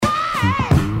Oh,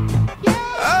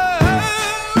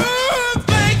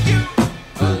 thank you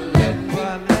for letting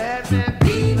me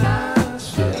be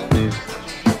myself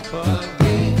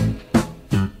again.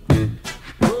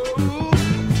 Oh,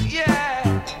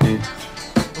 yeah.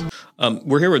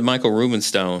 We're here with Michael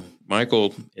Rubenstone.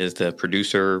 Michael is the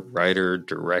producer, writer,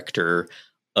 director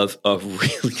of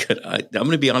really good. I'm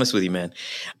going to be honest with you, man.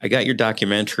 I got your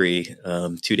documentary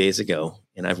 2 days ago,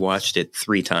 and I've watched it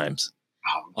 3 times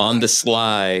on the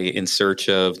sly in search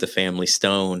of the family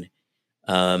stone.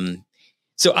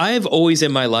 So I've always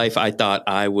in my life, I thought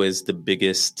I was the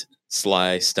biggest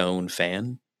Sly Stone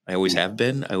fan. I always have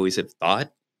been. I always have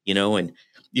thought, and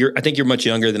I think you're much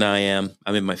younger than I am.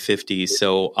 I'm in my 50s.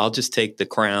 So I'll just take the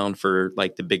crown for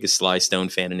like the biggest Sly Stone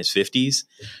fan in his 50s.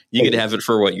 You could have it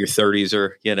for what, your 30s,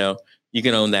 or, you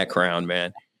can own that crown,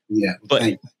 man. Yeah.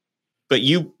 But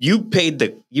you paid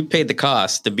the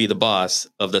cost to be the boss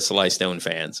of the Sly Stone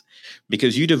fans,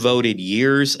 because you devoted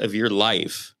years of your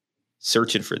life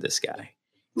searching for this guy.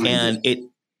 And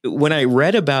when I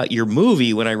read about your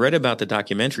movie, when I read about the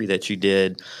documentary that you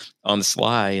did on the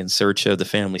sly in search of the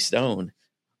family stone,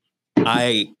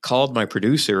 I called my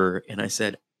producer and I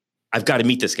said, I've got to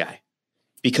meet this guy,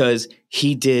 because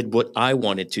he did what I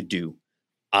wanted to do.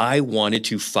 I wanted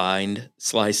to find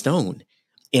Sly Stone.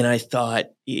 And I thought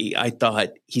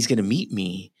he's going to meet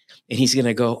me and he's going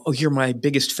to go, oh, you're my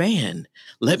biggest fan.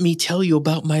 Let me tell you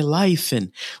about my life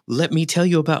and let me tell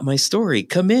you about my story.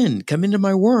 Come into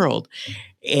my world.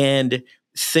 And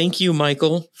thank you,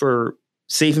 Michael, for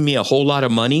saving me a whole lot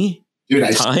of money.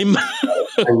 Dude, time. I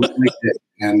really did.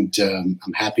 And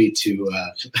I'm happy to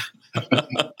do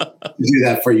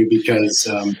that for you, because,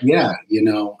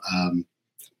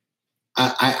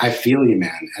 I feel you,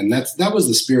 man. And that was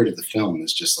the spirit of the film.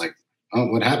 It's just like, oh,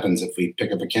 what happens if we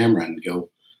pick up a camera and go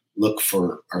look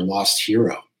for our lost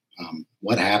hero?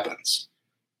 What happens?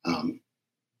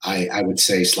 I would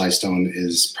say Sly Stone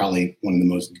is probably one of the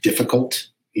most difficult,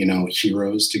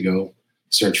 heroes to go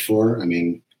search for. I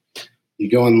mean, you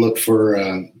go and look for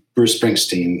Bruce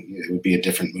Springsteen, it would be a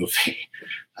different movie.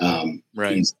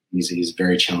 Right. He's a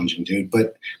very challenging dude,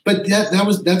 but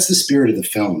that's the spirit of the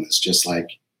film. It's just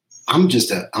like, I'm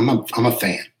a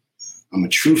fan. I'm a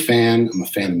true fan. I'm a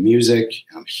fan of music.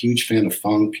 I'm a huge fan of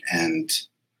funk, and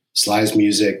Sly's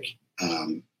music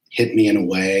hit me in a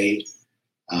way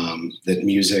that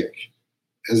music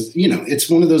is, it's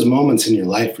one of those moments in your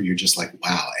life where you're just like,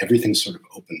 wow, everything sort of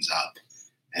opens up.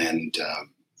 And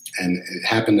it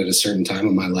happened at a certain time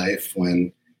in my life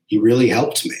when he really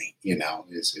helped me,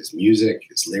 his music,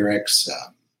 his lyrics.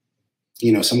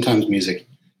 Sometimes music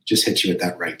just hits you at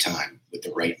that right time with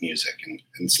the right music.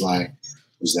 And Sly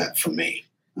was that for me.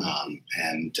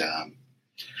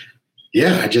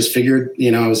 I just figured,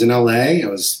 I was in LA. I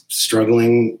was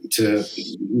struggling to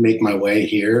make my way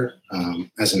here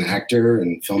as an actor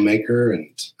and filmmaker.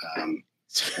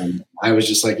 And I was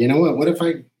just like, you know what if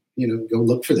I, go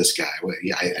look for this guy?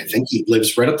 I think he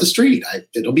lives right up the street.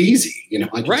 It'll be easy.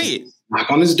 I right.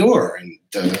 Knock on his door and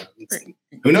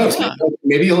who knows?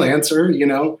 Maybe he'll answer,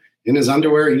 in his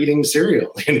underwear eating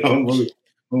cereal,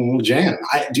 we'll jam.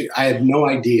 I had no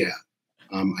idea.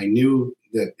 I knew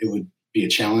that it would be a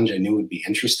challenge. I knew it would be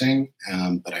interesting,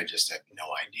 but I just had no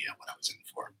idea what I was in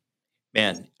for.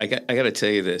 Man, I got to tell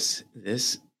you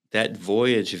that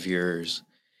voyage of yours,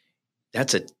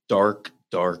 that's a dark,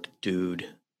 dark dude.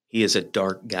 He is a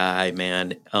dark guy,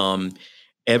 man.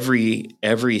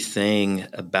 Everything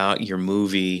about your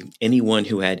movie, anyone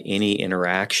who had any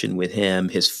interaction with him,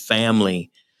 his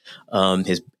family,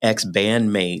 his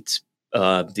ex-bandmates,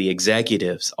 the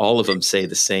executives, all of them say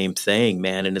the same thing,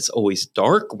 man. And it's always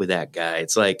dark with that guy.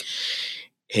 It's like,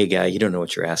 hey, guy, you don't know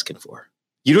what you're asking for.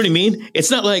 You know what I mean?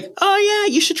 It's not like, oh, yeah,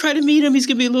 you should try to meet him. He's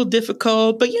going to be a little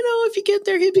difficult. But, if you get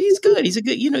there, he's good. He's a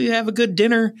good, you have a good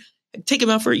dinner. Take him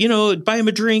out for, buy him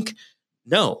a drink.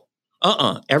 No.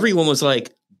 Everyone was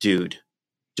like, dude,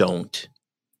 don't.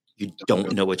 You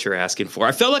don't know what you're asking for.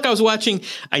 I felt like I was watching,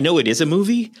 I know it is a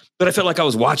movie, but I felt like I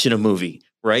was watching a movie,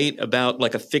 right? About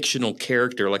like a fictional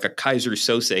character, like a Kaiser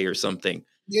Sose or something.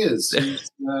 He is.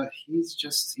 He's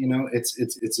just,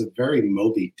 it's a very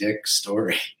Moby Dick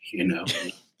story,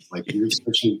 like you're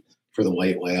searching for the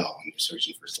white whale and you're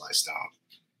searching for Sly Stone.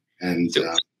 And,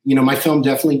 my film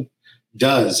definitely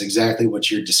does exactly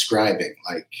what you're describing.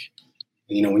 Like,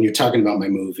 when you're talking about my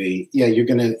movie, yeah, you're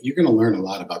gonna learn a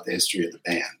lot about the history of the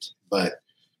band. But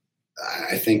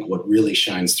I think what really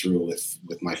shines through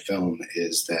with my film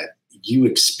is that you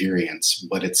experience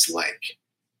what it's like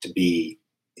to be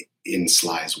in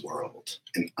Sly's world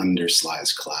and under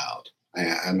Sly's cloud.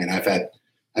 I mean, I've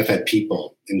had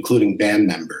people, including band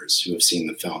members, who have seen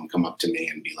the film, come up to me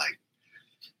and be like,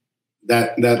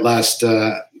 that last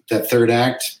that third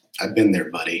act, I've been there,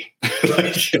 buddy.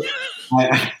 Like,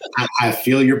 I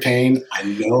feel your pain. I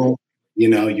know,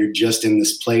 you're just in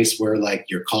this place where like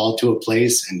you're called to a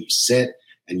place and you sit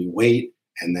and you wait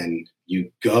and then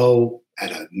you go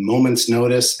at a moment's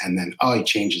notice and then, he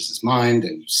changes his mind,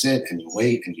 and you sit and you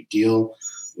wait and you deal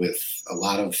with a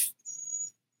lot of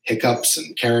hiccups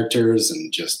and characters,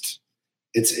 and just,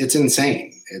 it's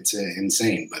insane. It's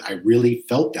insane, but I really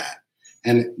felt that.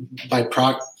 And by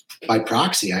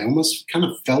proxy, I almost kind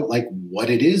of felt like what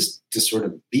it is to sort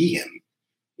of be him.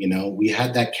 We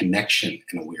had that connection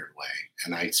in a weird way.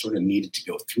 And I sort of needed to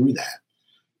go through that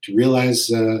to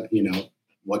realize,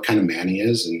 what kind of man he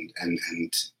is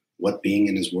and what being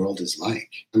in his world is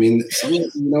like. I mean,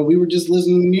 we were just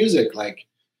listening to music. Like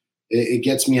it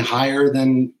gets me higher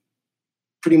than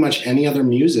pretty much any other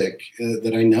music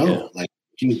that I know. Yeah. Like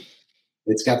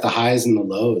it's got the highs and the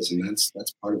lows, and that's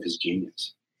part of his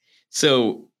genius.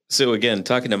 So again,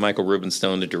 talking to Michael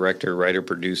Rubenstone, the director, writer,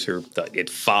 producer, the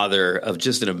father of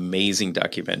just an amazing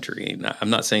documentary. And I'm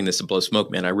not saying this to blow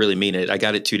smoke, man. I really mean it. I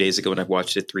got it 2 days ago and I've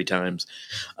watched it 3 times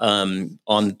on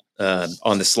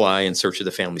the sly, In Search of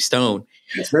the Family Stone.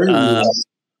 It's very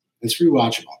it's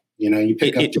rewatchable. You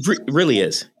pick up. It really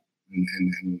is.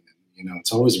 And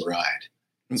it's always a ride.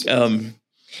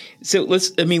 So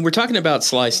we're talking about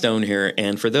Sly Stone here.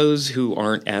 And for those who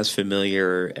aren't as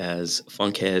familiar as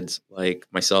funkheads like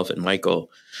myself and Michael,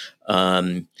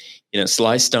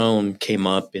 Sly Stone came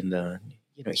up in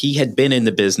he had been in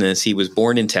the business. He was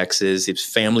born in Texas. His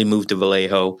family moved to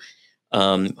Vallejo,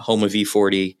 home of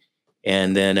E40.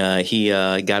 And then he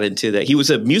got into that. He was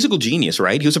a musical genius,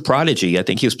 right? He was a prodigy. I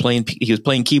think he was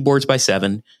playing keyboards by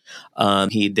 7.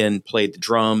 He then played the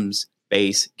drums,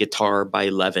 bass, guitar by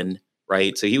 11.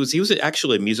 Right. So he was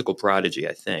actually a musical prodigy,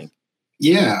 I think.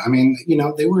 Yeah. I mean,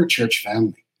 they were a church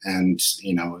family, and,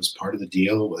 it was part of the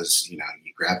deal was, you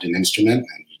grabbed an instrument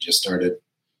and you just started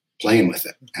playing with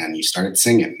it, and you started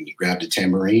singing, and you grabbed a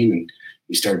tambourine and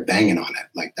you started banging on it.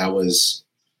 Like that was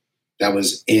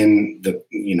in the,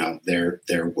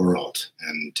 their world.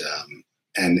 And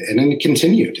then it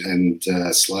continued. And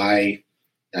Sly,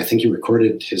 I think he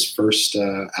recorded his first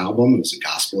album. It was a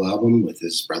gospel album with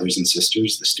his brothers and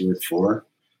sisters, the Stewart Four,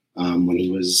 when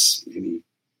he was maybe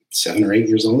 7 or 8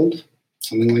 years old,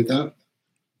 something like that.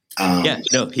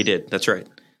 He did. That's right.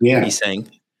 Yeah. He sang.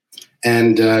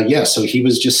 And so he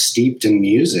was just steeped in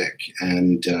music,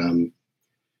 and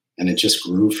it just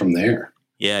grew from there.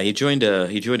 Yeah, he joined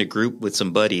a group with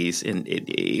some buddies, and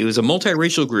it was a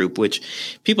multiracial group, which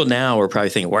people now are probably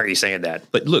thinking, why are you saying that?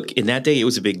 But look, in that day, it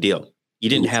was a big deal. You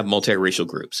didn't have multiracial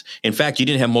groups. In fact, you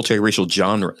didn't have multiracial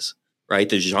genres, right?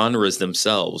 The genres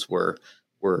themselves were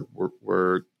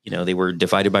they were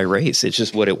divided by race. It's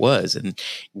just what it was. And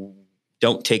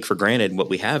don't take for granted what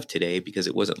we have today, because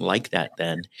it wasn't like that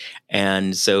then.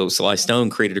 And so Sly Stone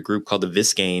created a group called the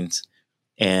Viscanes,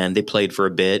 and they played for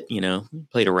a bit,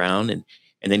 played around, and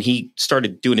then he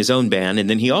started doing his own band. And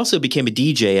then he also became a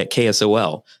DJ at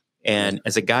KSOL. And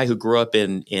as a guy who grew up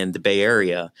in the Bay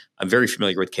Area, I'm very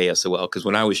familiar with KSOL, because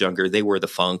when I was younger, they were the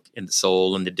funk and the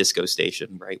soul and the disco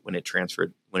station, right? When it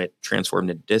transformed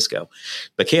into disco.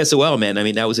 But KSOL, man, I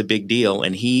mean, that was a big deal.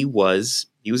 And he was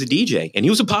a DJ, and he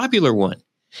was a popular one.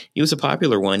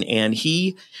 And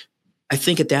I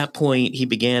think at that point, he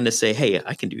began to say, hey,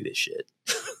 I can do this shit.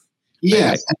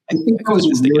 Yeah. I think that was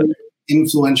a really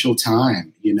influential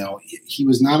time. He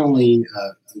was not only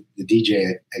the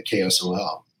DJ at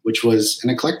KSOL, which was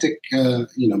an eclectic,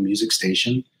 music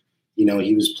station.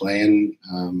 He was playing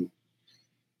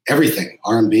everything: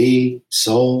 R&B,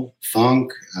 soul,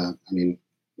 funk.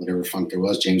 Whatever funk there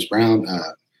was, James Brown.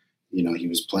 He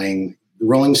was playing the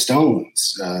Rolling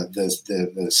Stones,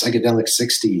 the psychedelic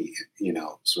 60,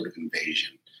 sort of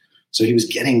invasion. So he was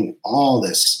getting all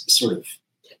this sort of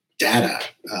data,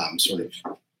 sort of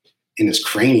in his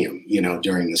cranium,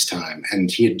 during this time.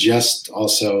 And he had just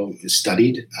also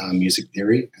studied music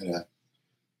theory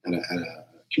at a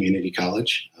community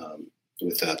college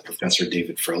with Professor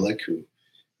David Froelich, who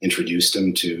introduced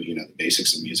him to, the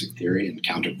basics of music theory and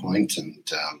counterpoint.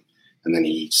 And then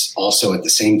he's also at the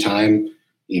same time,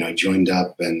 joined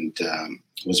up and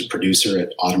was a producer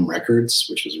at Autumn Records,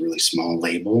 which was a really small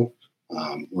label,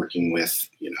 working with,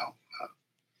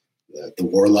 the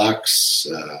Warlocks,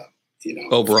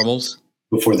 Beau Brummels.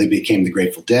 Before they became the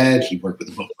Grateful Dead, he worked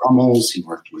with Beau Brummels. He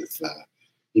worked with,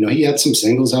 he had some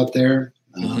singles out there.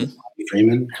 Bobby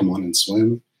Freeman, Come On and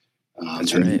Swim.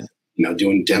 That's right.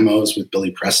 Doing demos with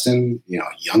Billy Preston,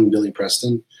 young Billy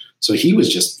Preston. So he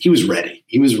was ready.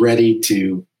 He was ready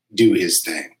to do his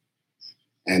thing.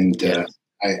 And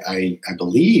I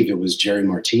believe it was Jerry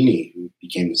Martini, who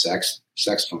became the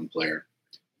saxophone player,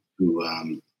 who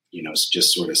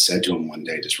just sort of said to him one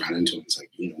day, just ran into him, it's like,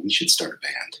 we should start a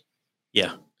band.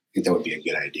 Yeah. I think that would be a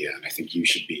good idea, and I think you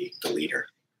should be the leader.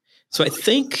 So I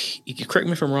think, you can correct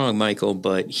me if I'm wrong, Michael,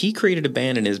 but he created a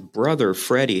band, and his brother,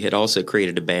 Freddie, had also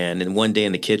created a band. And one day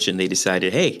in the kitchen, they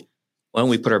decided, hey, why don't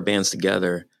we put our bands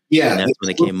together? Yeah. And that's when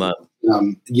they came up.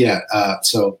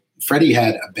 So Freddie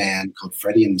had a band called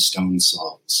Freddie and the Stone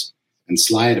Souls, and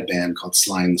Sly had a band called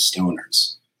Sly and the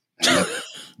Stoners. And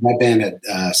that band had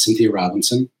Cynthia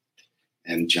Robinson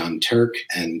and John Turk,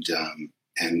 and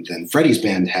then Freddie's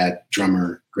band had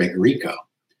drummer Greg Rico.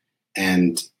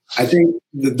 And I think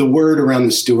the word around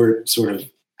the Stewart sort of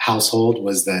household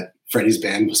was that Freddie's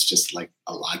band was just like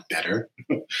a lot better.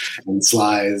 And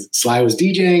Sly was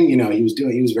DJing,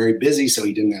 he was very busy, so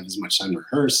he didn't have as much time to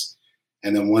rehearse.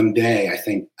 And then one day, I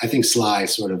think Sly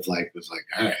sort of was like,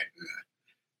 all right,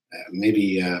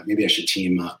 maybe I should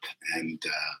team up. And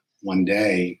one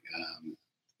day,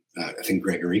 I think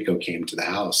Greg Rico came to the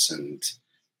house, and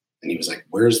he was like,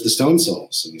 "Where's the Stone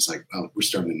Souls?" And he's like, "Oh, we're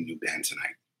starting a new band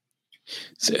tonight."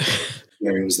 So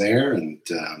Mary was there, and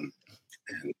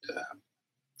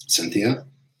Cynthia,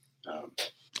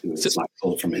 who was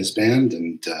pulled from his band,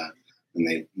 and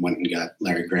they went and got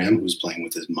Larry Graham, who was playing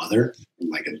with his mother in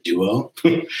like a duo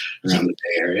around the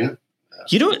Bay Area.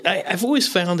 I've always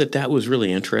found that was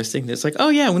really interesting. It's like, oh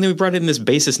yeah, when they brought in this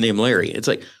bassist named Larry, it's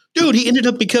like, dude, he ended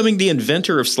up becoming the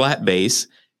inventor of slap bass.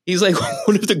 He's like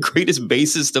one of the greatest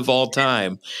bassists of all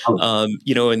time.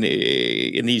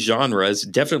 In these genres,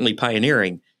 definitely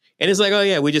pioneering. And it's like, oh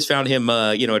yeah, we just found him,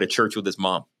 at a church with his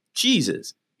mom.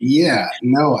 Jesus. Yeah,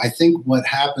 no, I think what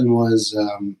happened was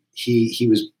he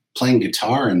was playing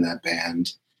guitar in that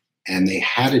band, and they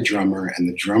had a drummer, and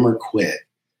the drummer quit.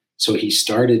 So he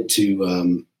started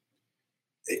to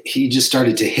just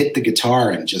started to hit the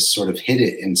guitar and just sort of hit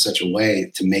it in such a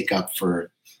way to make up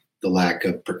for the lack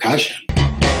of percussion.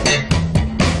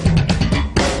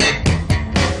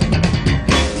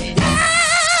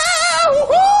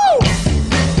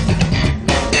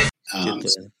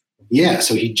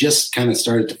 So he just kind of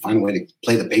started to find a way to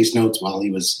play the bass notes while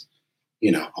he was,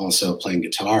 also playing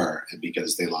guitar,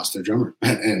 because they lost their drummer,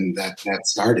 and that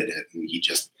started it. And he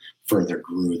just further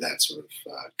grew that sort of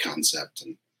concept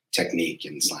and technique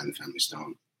in Sly and the Family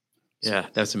Stone. Yeah,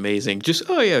 that's amazing. Just,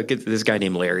 get this guy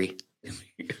named Larry.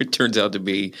 It turns out to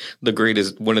be one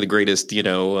of the greatest,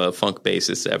 funk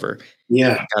bassists ever.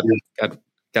 Yeah.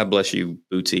 God bless you,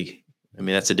 Bootsy. I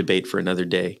mean, that's a debate for another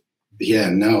day. Yeah,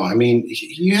 no, I mean,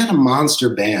 you had a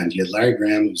monster band. You had Larry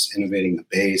Graham, who was innovating the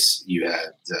bass. You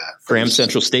had Graham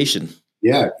Central Station.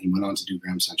 Yeah, he went on to do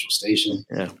Graham Central Station.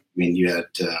 Yeah. I mean, you had,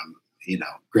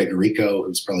 Greg Rico,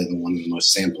 who's probably one of the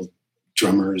most sampled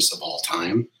drummers of all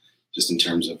time, just in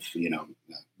terms of,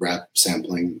 rap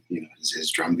sampling, his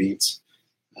drum beats.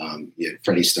 You had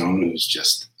Freddie Stone, who's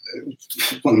just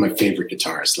one of my favorite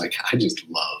guitarists. Like, I just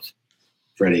love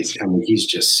Freddie. I mean, he's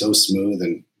just so smooth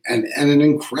and an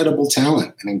incredible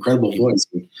talent, an incredible voice.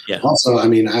 Yeah. Also, I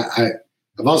mean, I've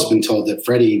also been told that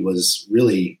Freddie was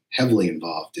really heavily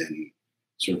involved in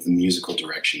sort of the musical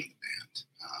direction of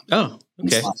the band.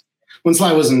 Okay. When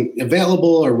Sly wasn't available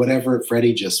or whatever,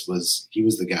 Freddie he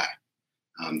was the guy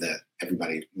that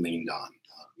everybody leaned on.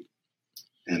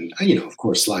 And, of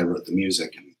course, Sly wrote the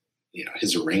music, and,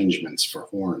 his arrangements for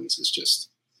horns is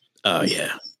just. Oh,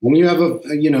 yeah. When you have a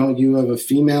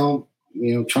female,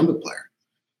 trumpet player.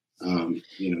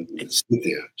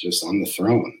 Cynthia just on the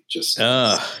throne. Just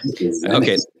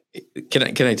okay.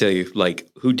 Can I tell you, like,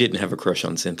 who didn't have a crush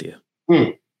on Cynthia?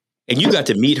 And you got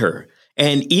to meet her,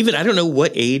 and even I don't know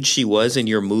what age she was in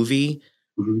your movie,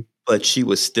 but she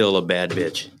was still a bad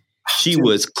bitch. She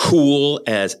was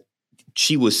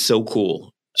she was so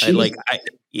cool. The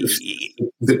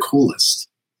coolest.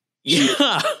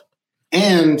 Yeah,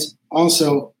 and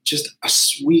also just a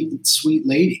sweet, sweet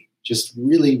lady. Just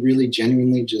really, really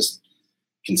genuinely just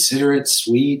considerate,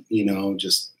 sweet,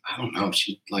 just, I don't know.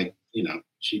 She'd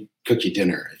cook you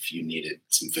dinner if you needed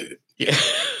some food. Yeah.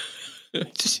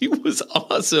 She was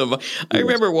awesome. I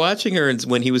remember watching her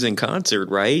when he was in concert,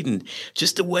 right? And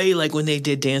just the way, like, when they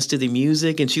did Dance to the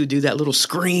Music, and she would do that little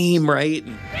scream, right?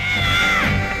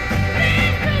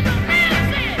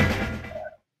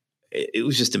 It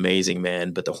was just amazing,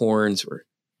 man. But the horns were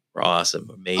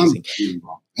awesome, amazing.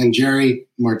 And Jerry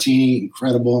Martini,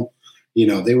 incredible.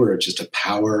 They were just a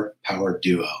power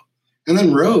duo. And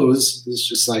then Rose is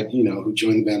just like, who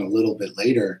joined the band a little bit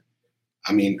later.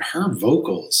 I mean, her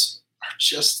vocals are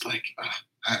just like,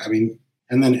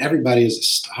 and then Everybody Is a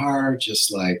Star,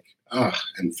 just like,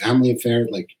 and Family Affair.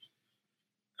 Like,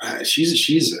 She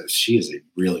is a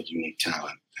really unique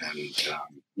talent, and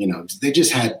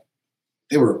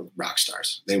they were rock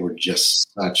stars. They were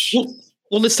just such.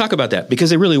 Well, let's talk about that, because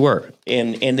they really were,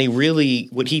 and they really,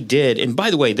 what he did. And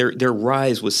by the way, their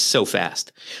rise was so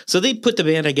fast. So they put the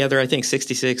band together. I think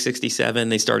 66, 67.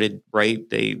 They started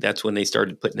that's when they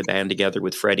started putting the band together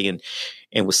with Freddie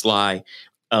and with Sly.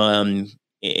 And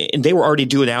they were already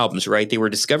doing albums, right? They were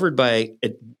discovered by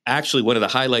actually one of the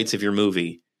highlights of your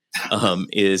movie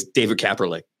is David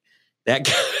Kaperlik. That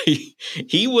guy,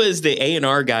 he was the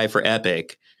A&R guy for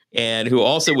Epic, and who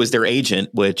also was their agent,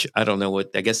 which I don't know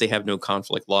I guess they have no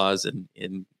conflict laws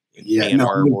in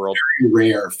A&R world. Very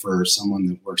rare for someone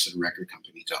that works at a record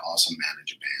company to also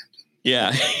manage a band.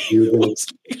 Yeah.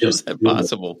 Is that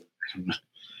possible?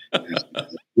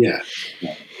 Yeah.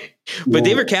 But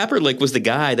David Kaperlik was the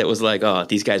guy that was like, oh,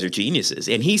 these guys are geniuses.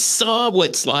 And he saw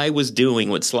what Sly was doing,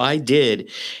 what Sly did.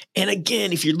 And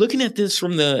again, if you're looking at this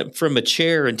from a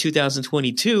chair in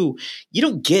 2022, you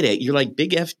don't get it. You're like,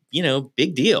 big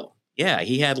deal. Yeah,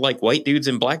 he had like white dudes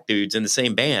and black dudes in the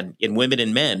same band, and women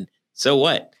and men. So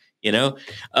what? It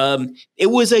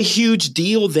was a huge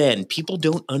deal then. People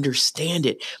don't understand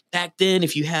it. Back then,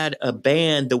 if you had a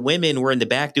band, the women were in the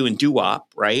back doing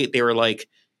doo-wop, right? They were like,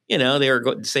 they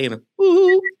were saying,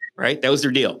 woo, right? That was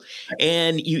their deal.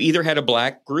 And you either had a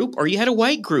black group or you had a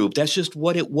white group. That's just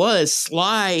what it was.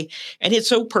 Sly. And it's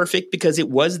so perfect because it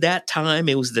was that time.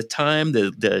 It was the time,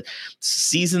 the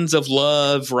seasons of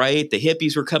love, right? The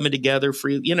hippies were coming together for,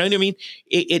 you know what I mean?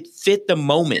 It fit the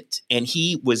moment. And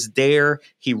he was there.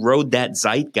 He rode that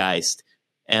zeitgeist.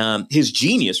 His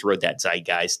genius rode that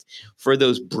zeitgeist for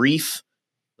those brief,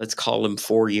 let's call them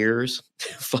 4 years,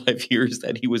 5 years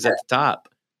that he was at the top.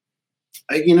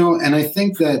 And I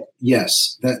think that,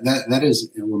 yes, that is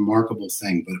a remarkable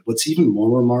thing. But what's even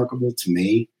more remarkable to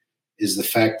me is the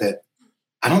fact that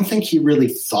I don't think he really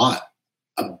thought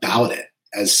about it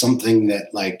as something that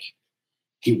like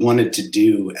he wanted to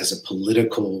do as a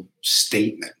political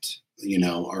statement,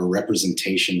 or a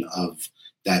representation of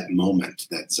that moment,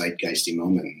 that zeitgeisty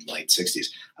moment in the late 60s.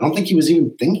 I don't think he was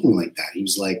even thinking like that. He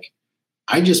was like,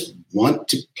 I just want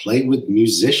to play with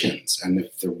musicians. And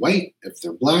if they're white, if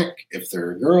they're black, if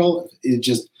they're a girl,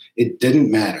 it didn't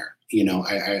matter.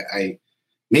 I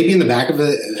maybe in the back of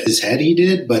his head he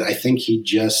did, but I think he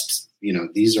just,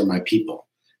 these are my people.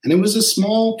 And it was a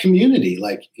small community,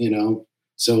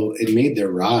 so it made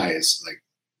their rise like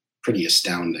pretty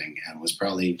astounding and was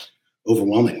probably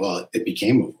overwhelming. Well, it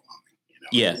became overwhelming.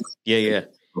 Yeah.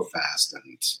 So fast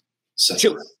and such.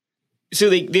 So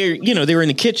they were in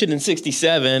the kitchen in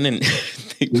 '67 and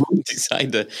they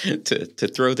decided to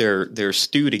throw their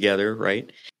stew together,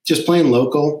 right? Just playing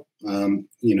local.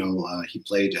 He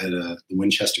played at the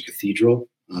Winchester Cathedral,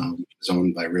 which was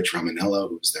owned by Rich Romanello,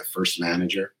 who was their first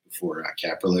manager before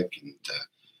Kaperlik, and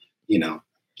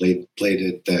played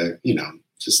at the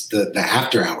just the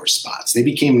after hours spots. They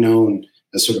became known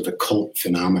as sort of a cult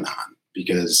phenomenon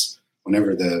because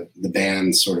whenever the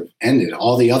band sort of ended,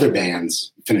 all the other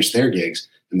bands finished their gigs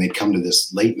and they'd come to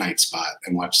this late night spot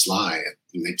and watch Sly.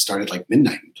 And they'd start at like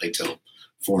midnight and play till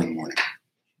 4 a.m.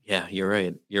 Yeah, you're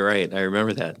right. I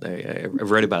remember that.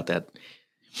 I've read about that.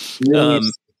 Really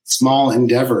small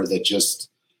endeavor that just,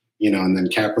 and then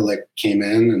Kaperlik came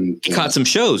in and he caught some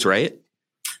shows, right?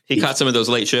 He caught some of those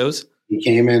late shows. He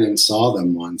came in and saw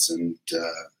them once. And, the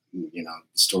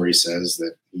story says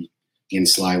that he and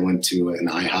Sly went to an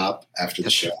IHOP after the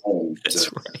show. And,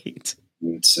 that's right.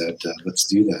 And said, "Let's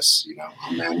do this.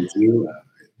 I'll manage you.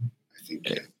 I think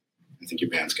your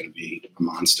band's going to be a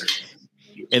monster."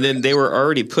 And then they were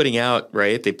already putting out,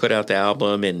 right? They put out the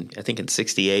album in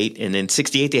 '68, and then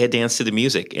 '68 they had Dance to the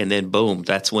Music, and then boom,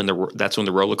 that's when the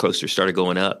roller coaster started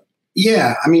going up.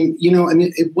 Yeah, I mean, and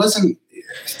it wasn't.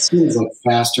 It seems like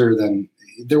faster than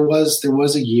there was. There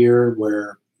was a year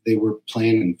where they were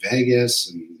playing in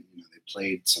Vegas and.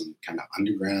 Played some kind of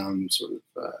underground sort of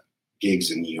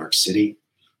gigs in New York City.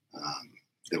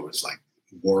 There was like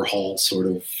Warhol sort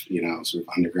of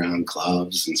underground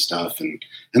clubs and stuff. And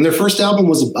their first album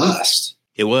was a bust.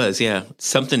 It was, yeah.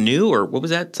 Something new, or what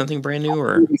was that? Something brand new,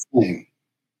 or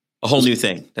a whole new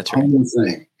thing. That's right. A whole new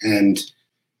thing. And,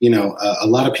 a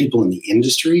lot of people in the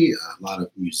industry, a lot of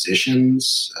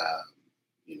musicians,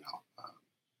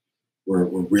 were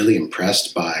really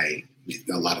impressed by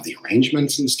a lot of the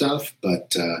arrangements and stuff,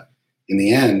 but in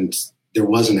the end, there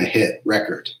wasn't a hit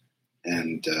record.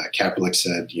 And Kaperlik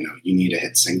said, "You need a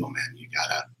hit single, man.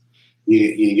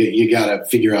 You gotta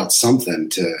figure out something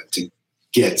to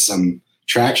get some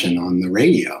traction on the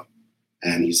radio."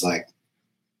 And he's like,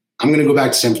 "I'm going to go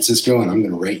back to San Francisco and I'm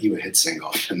going to write you a hit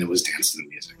single." And it was "Dance to the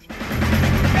Music." Dance to the music.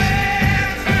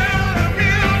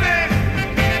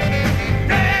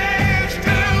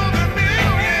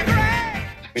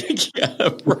 Yeah,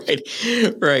 right.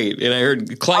 Right. And I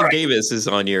heard Clive Davis is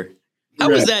on your. How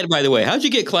was that, by the way? How'd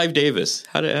you get Clive Davis?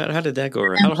 How did that go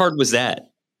around? How hard was that?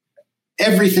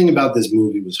 Everything about this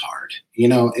movie was hard.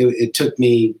 It took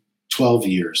me 12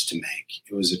 years to make.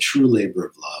 It was a true labor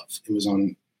of love. It was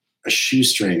on a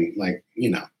shoestring. I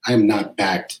am not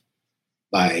backed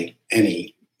by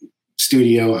any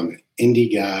studio. I'm an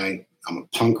indie guy. I'm a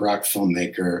punk rock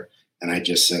filmmaker. And I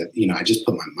just said, I just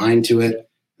put my mind to it.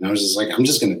 And I was just like, I'm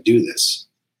just going to do this.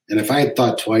 And if I had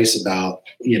thought twice about,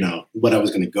 what I was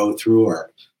going to go through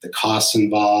or the costs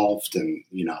involved and,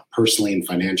 personally and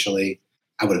financially,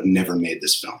 I would have never made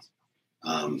this film.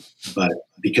 But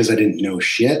because I didn't know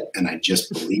shit and I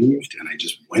just believed and I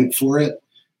just went for it,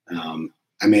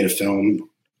 I made a film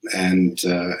and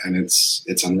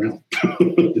it's unreal.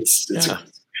 It's a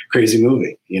crazy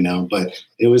movie, but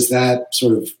it was that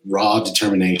sort of raw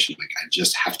determination. Like, I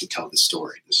just have to tell this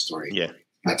story. The story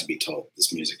not to be told.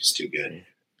 This music is too good.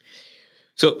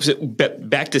 So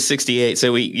back to 68.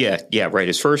 So right.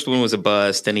 His first one was a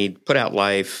bust. Then he put out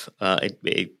Life.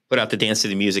 He put out the Dance to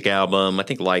the Music album. I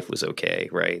think Life was okay,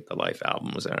 right? The Life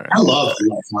album was all right. I love the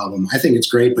Life album. I think it's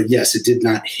great, but yes, it did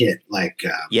not hit like.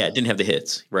 It didn't have the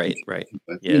hits, right?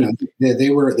 But, they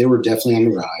were definitely on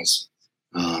the rise,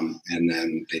 and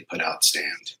then they put out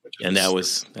Stand, and that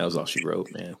was all she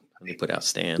wrote, man. They put out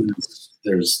Stand.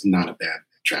 There's not a bad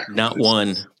track. Not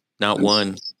one.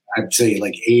 I'd say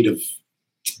like 8 of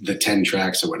the 10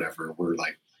 tracks or whatever were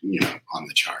like, on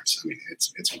the charts. I mean,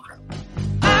 it's incredible.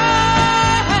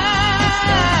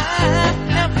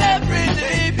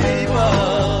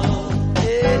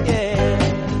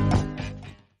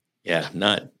 Yeah,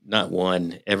 not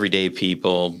one. Everyday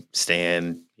People,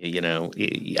 Stand.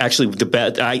 Actually, the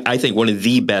best. I think one of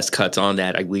the best cuts on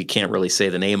that. We can't really say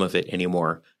the name of it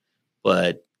anymore,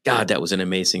 but God, that was an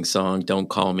amazing song. Don't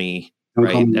Call Me.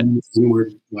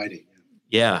 Inward Whiting.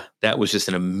 Yeah, that was just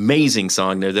an amazing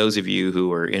song. Now, those of you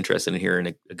who are interested in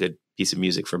hearing a good piece of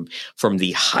music from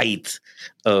the height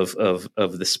of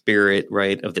the spirit,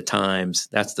 right, of the times,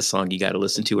 that's the song you got to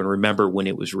listen to and remember when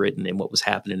it was written and what was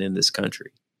happening in this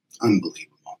country.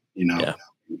 Unbelievable, Yeah.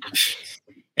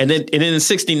 And then in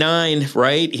 69,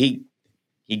 right, he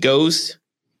goes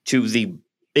to the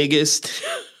biggest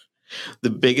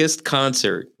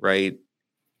concert, right?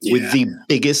 Yeah. With the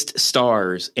biggest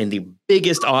stars and the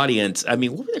biggest audience. I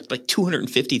mean, what were there, like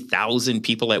 250,000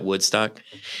 people at Woodstock?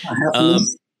 Half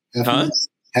a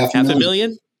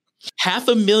million? Half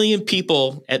a million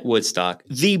people at Woodstock.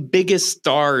 The biggest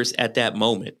stars at that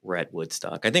moment were at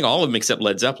Woodstock. I think all of them except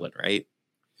Led Zeppelin, right?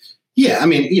 Yeah, I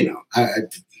mean,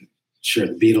 sure,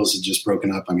 the Beatles had just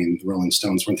broken up. I mean, the Rolling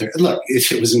Stones weren't there. Look,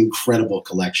 it was an incredible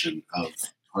collection of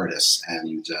artists, and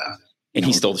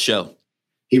he stole the show.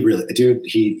 He really, dude,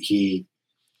 he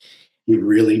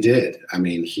really did. I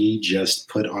mean, he just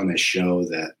put on a show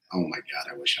that, oh my God,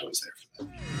 I wish I was there for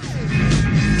that.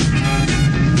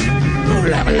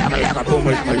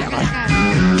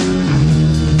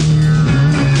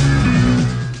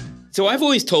 So I've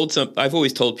always told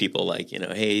people, like,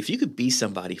 hey, if you could be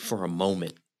somebody for a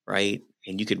moment, right?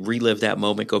 And you could relive that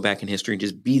moment, go back in history and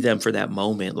just be them for that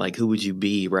moment. Like, who would you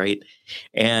be? Right.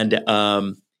 And,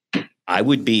 I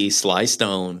would be Sly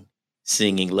Stone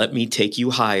singing "Let Me Take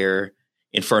You Higher"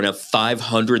 in front of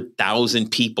 500,000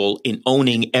 people and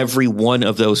owning every one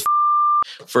of those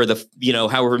for the,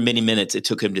 however many minutes it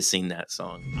took him to sing that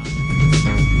song.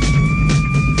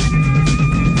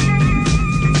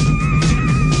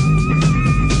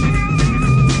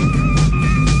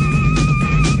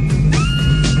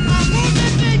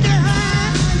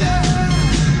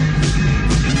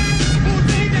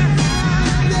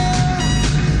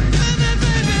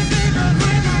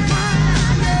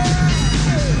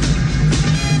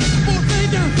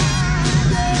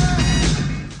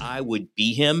 Would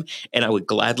be him, and I would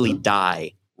gladly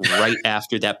die right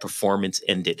after that performance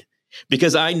ended,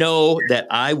 because I know that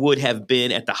I would have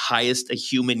been at the highest a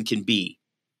human can be.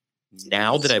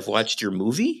 Now that I've watched your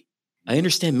movie, I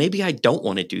understand maybe I don't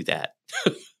want to do that.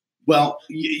 Well,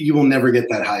 you will never get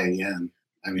that high again.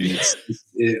 I mean,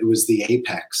 it was the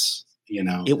apex,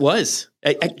 It was.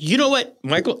 You know what,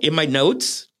 Michael? In my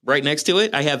notes right next to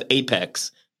it, I have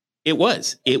apex. It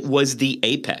was the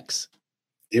apex.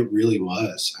 It really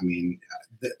was. I mean,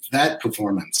 that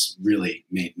performance really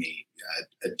made me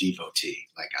a devotee.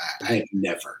 Like, I had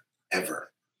never,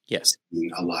 ever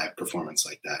seen a live performance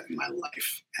like that in my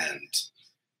life. And,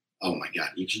 oh my God,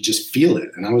 you could just feel it.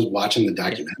 And I was watching the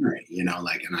documentary, and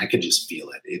I could just feel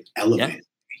it. It elevated. Yeah.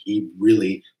 He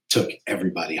really took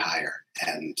everybody higher.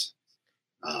 And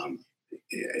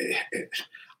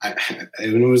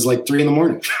it was like 3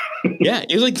 a.m. Yeah,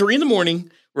 it was like 3 a.m.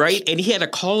 right? And he had a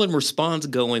call and response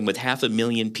going with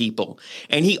 500,000 people,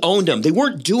 and he owned them. They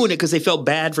weren't doing it because they felt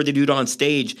bad for the dude on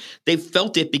stage. They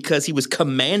felt it because he was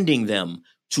commanding them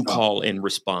to call and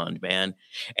respond, man.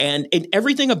 And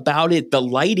everything about it, the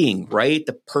lighting, right?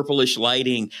 The purplish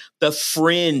lighting, the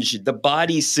fringe, the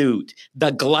bodysuit,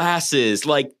 the glasses.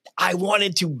 Like, I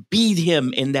wanted to beat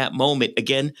him in that moment.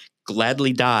 Again,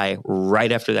 gladly die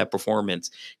right after that performance,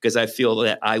 because I feel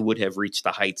that I would have reached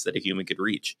the heights that a human could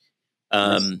reach.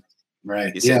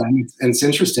 Right. Yeah. And it's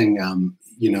interesting,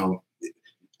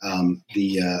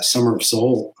 the Summer of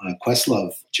Soul,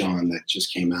 Questlove, John, that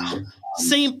just came out.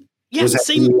 Same Oh,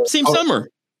 summer.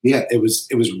 Yeah, it was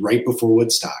right before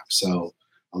Woodstock. So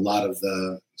a lot of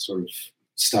the sort of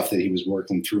stuff that he was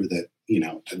working through that,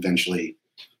 eventually,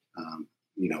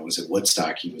 was at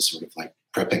Woodstock, he was sort of like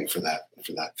prepping for that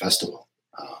festival.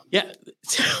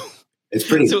 It's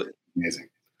pretty amazing.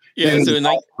 Yeah, and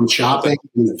so shopping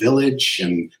in the Village,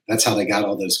 and that's how they got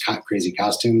all those crazy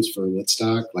costumes for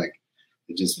Woodstock. Like,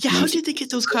 it just how did they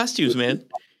get those costumes, man?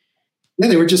 Yeah,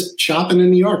 they were just shopping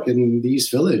in New York in the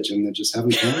East Village, and they're just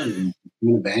having fun and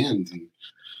in a band,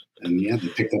 and yeah, they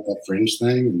picked up that fringe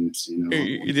thing, and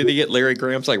Did they get Larry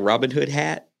Graham's like Robin Hood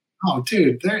hat? Oh,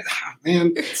 dude,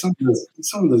 man, some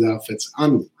of those outfits,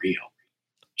 unreal.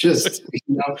 Just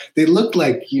they look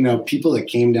like people that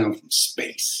came down from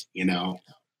space.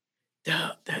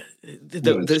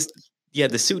 The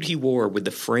suit he wore with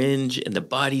the fringe and the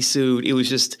bodysuit, it was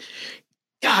just,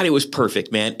 God, it was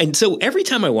perfect, man. And so every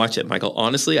time I watch it, Michael,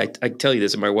 honestly, I tell you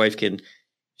this, and my wife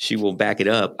she will back it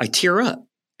up. I tear up.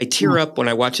 I tear up when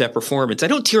I watch that performance. I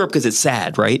don't tear up because it's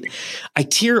sad, right? I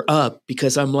tear up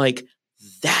because I'm like,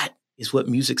 that is what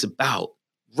music's about.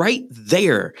 Right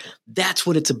there. That's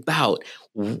what it's about.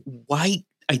 Why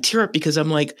I tear up? Because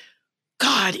I'm like,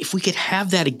 God, if we could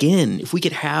have that again, if we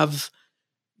could have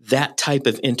that type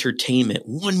of entertainment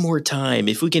one more time,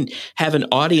 if we can have an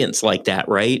audience like that,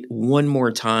 right? One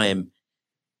more time,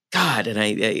 God. And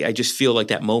I just feel like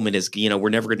that moment is, we're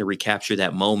never going to recapture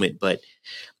that moment, but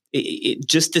it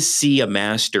just to see a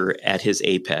master at his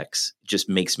apex just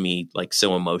makes me like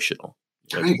so emotional.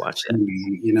 To watch that.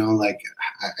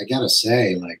 I gotta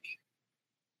say, like,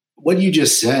 what you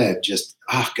just said,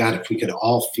 God, if we could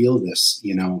all feel this,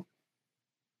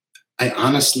 I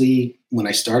honestly, when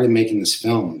I started making this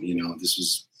film, it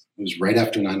was right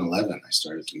after 9/11. I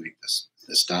started to make this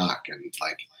doc, and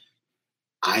like,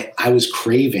 I was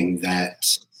craving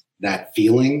that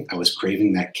feeling. I was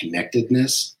craving that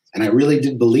connectedness, and I really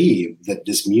did believe that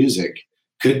this music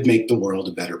could make the world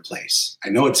a better place. I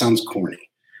know it sounds corny,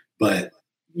 but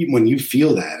when you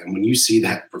feel that and when you see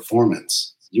that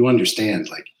performance, you understand,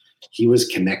 like, he was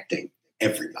connecting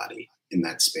everybody in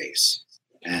that space.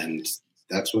 And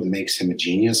that's what makes him a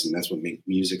genius. And that's what makes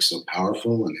music so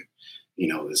powerful. And,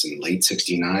 it was in late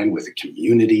 '69 with a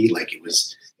community. Like, it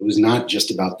was not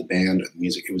just about the band or the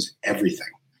music. It was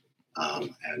everything.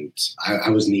 And I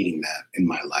was needing that in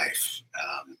my life.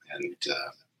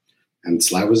 And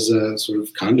Sly was a sort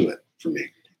of conduit for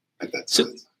me at that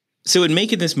time. So in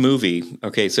making this movie,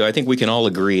 okay, so I think we can all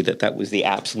agree that was the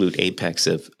absolute apex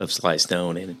of Sly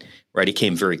Stone, and right, he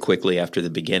came very quickly after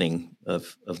the beginning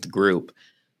of the group.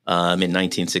 In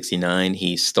 1969,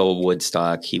 he stole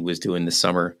Woodstock. He was doing the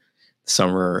summer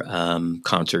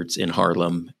concerts in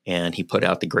Harlem, and he put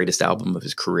out the greatest album of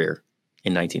his career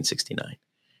in 1969.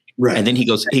 Right, and then he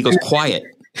goes quiet.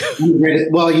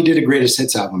 Well, he did a greatest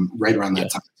hits album right around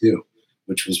that time too,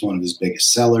 which was one of his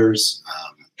biggest sellers.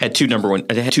 Had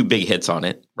it had two big hits on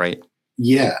it, right?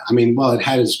 Yeah. I mean, well, it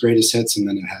had his greatest hits, and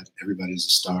then it had Everybody's a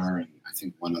Star, and I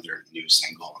think one other new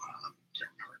single. I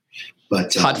can't remember.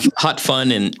 But Hot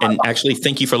Fun and actually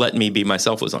Thank You for Letting Me Be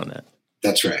Myself was on that.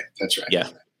 That's right. Yeah.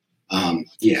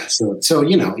 So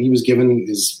he was giving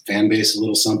his fan base a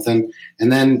little something.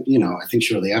 And then, I think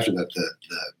shortly after that, the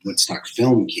Woodstock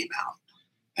film came out,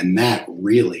 and that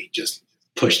really just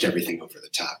pushed everything over the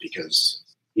top because,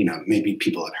 maybe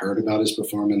people had heard about his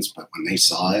performance, but when they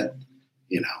saw it,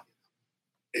 it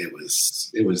was,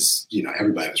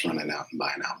 everybody was running out and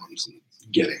buying albums and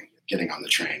getting on the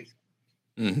train.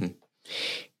 Mm-hmm.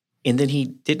 And then he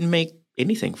didn't make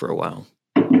anything for a while.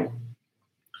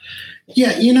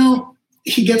 Yeah.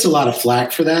 He gets a lot of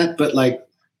flack for that, but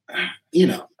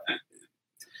even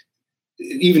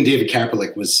David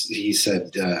Kaperlik he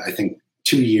said, I think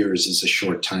 2 years is a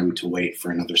short time to wait for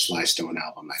another Sly Stone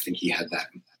album. I think he had that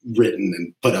written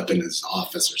and put up in his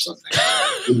office or something.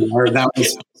 Or that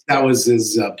was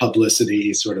his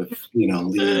publicity sort of,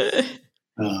 lead,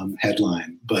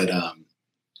 headline. But,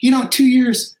 2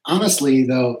 years, honestly,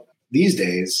 though, these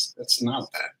days, that's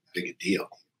not that big a deal.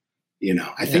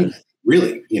 I think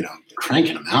really,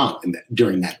 cranking them out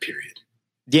during that period.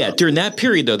 Yeah, during that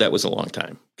period though, that was a long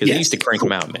time because they Yes. used to crank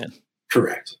them out, man.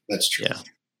 Correct. That's true. Yeah.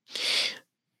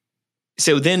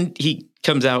 So then he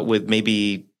comes out with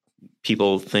maybe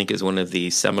people think is one of the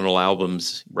seminal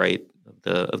albums, right,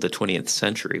 of the 20th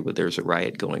century, where there's a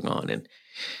riot going on, and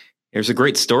there's a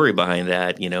great story behind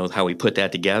that. How he put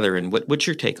that together, and what's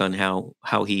your take on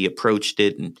how he approached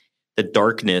it and the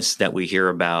darkness that we hear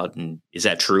about? And is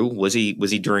that true? Was he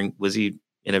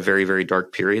in a very, very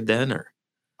dark period then, or?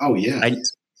 Oh yeah.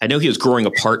 I know he was growing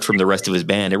apart from the rest of his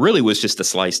band. It really was just the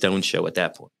Sly Stone show at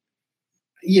that point.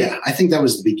 Yeah, I think that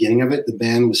was the beginning of it. The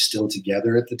band was still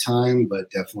together at the time,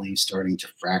 but definitely starting to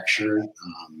fracture.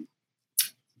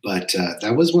 But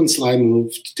that was when Sly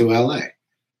moved to LA.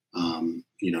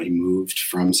 He moved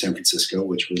from San Francisco,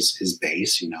 which was his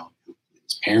base.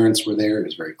 His parents were there. He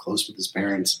was very close with his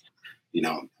parents.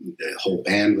 The whole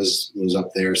band was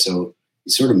up there. So he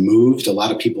sort of moved a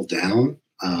lot of people down.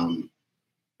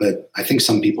 But I think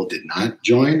some people did not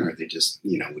join, or they just,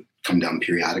 would come down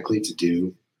periodically to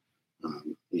do,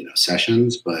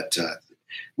 sessions. But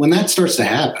when that starts to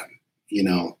happen,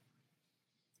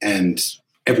 and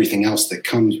everything else that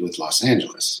comes with Los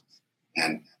Angeles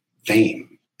and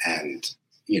fame and,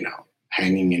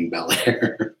 hanging in Bel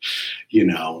Air,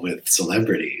 with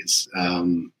celebrities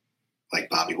like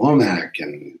Bobby Womack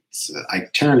and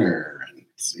Ike Turner and,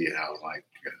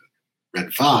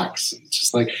 Red Fox, and it's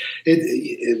just like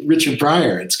Richard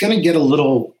Pryor. It's going to get a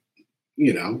little,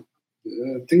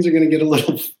 things are going to get a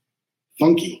little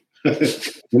funky,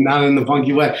 not in the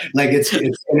funky way. Like it's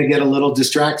going to get a little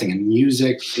distracting, and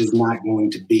music is not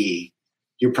going to be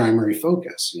your primary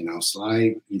focus.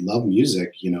 Sly, he loved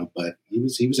music, but he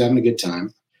was having a good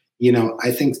time.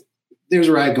 I think there's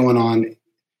a riot going on.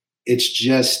 It's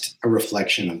just a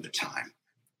reflection of the time,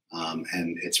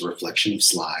 and it's a reflection of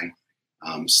Sly.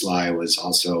 Sly was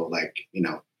also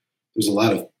there's a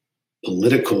lot of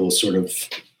political sort of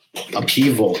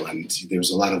upheaval, and there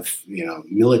was a lot of,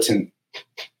 militant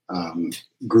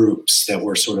groups that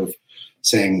were sort of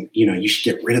saying, you should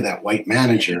get rid of that white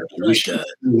manager, you should get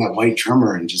rid of that white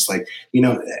drummer. And just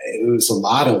it was a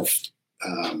lot of,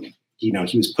 he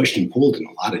was pushed and pulled in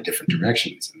a lot of different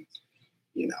directions. And,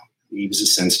 he was a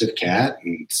sensitive cat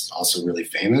and also really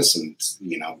famous, and,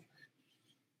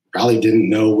 probably didn't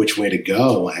know which way to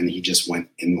go, and he just went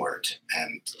inward,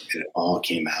 and it all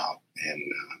came out. And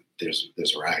there's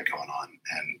a riot going on,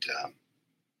 and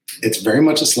it's very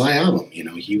much a Sly album.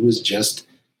 He was just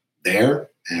there,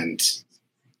 and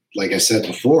like I said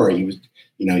before, he was,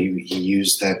 he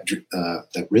used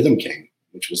that Rhythm King,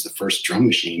 which was the first drum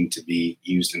machine to be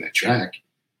used in a track.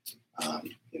 Up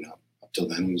till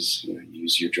then, it was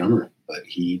use your drummer, but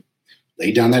he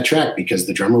laid down that track because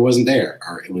the drummer wasn't there,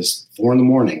 or it was 4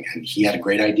 a.m. and he had a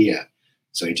great idea.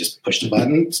 So he just pushed a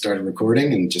button, started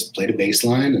recording, and just played a bass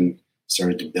line and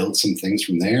started to build some things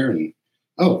from there. And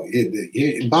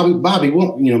Bobby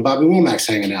Womack's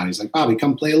hanging out. He's like, Bobby,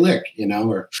 come play a lick,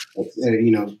 or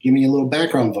give me a little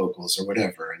background vocals or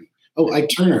whatever. And Ike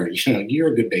Turner,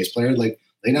 you're a good bass player. Like,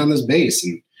 lay down this bass,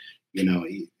 and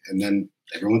and then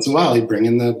every once in a while he'd bring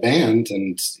in the band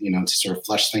and to sort of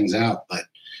flesh things out. But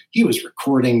he was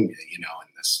recording, in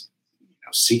this,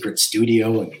 secret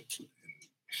studio and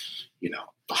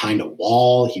behind a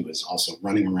wall. He was also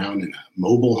running around in a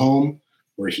mobile home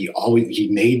where he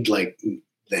made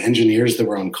the engineers that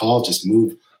were on call just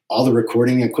move all the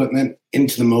recording equipment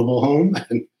into the mobile home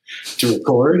and to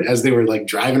record as they were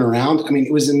driving around. I mean,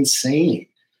 it was insane.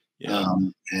 Yeah.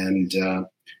 And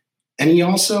he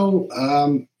also,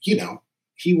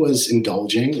 he was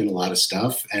indulging in a lot of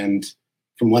stuff. And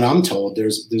from what I'm told,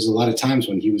 there's a lot of times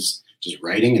when he was just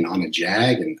writing and on a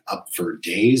jag and up for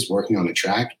days working on a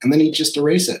track, and then he'd just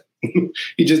erase it.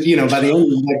 He just, by the end,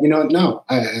 he's like, no,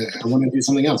 I want to do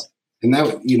something else. And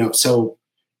that, so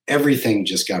everything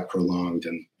just got prolonged,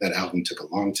 and that album took a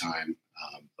long time,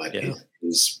 but it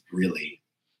was really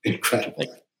incredible.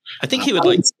 I think he would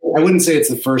I wouldn't say it's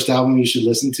the first album you should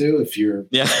listen to if you're.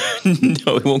 Yeah,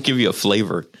 no, it won't give you a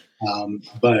flavor.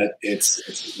 But it's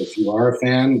if you are a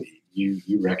fan, you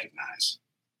recognize.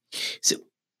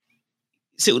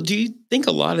 So do you think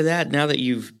a lot of that, now that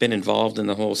you've been involved in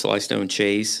the whole Sly Stone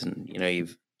chase, and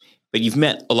you've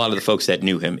met a lot of the folks that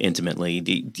knew him intimately,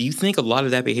 do you think a lot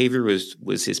of that behavior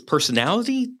was his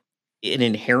personality, an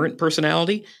inherent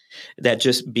personality that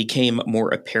just became more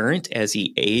apparent as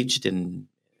he aged and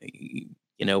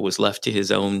was left to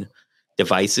his own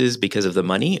devices because of the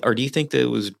money? Or do you think that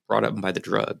it was brought up by the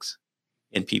drugs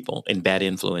and people and bad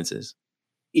influences?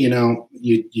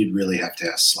 You'd really have to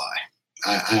ask Sly.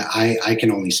 I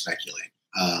can only speculate.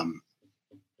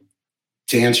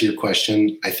 to answer your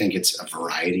question, I think it's a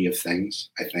variety of things.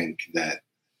 I think that,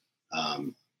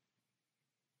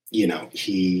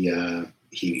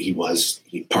 he was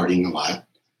partying a lot.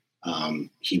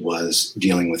 He was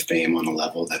dealing with fame on a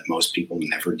level that most people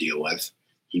never deal with.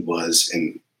 He was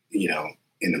in a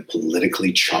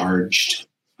politically charged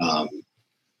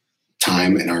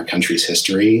time in our country's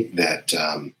history that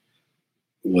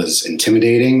was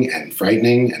intimidating and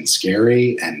frightening and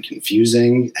scary and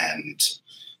confusing, and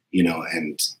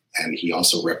he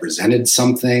also represented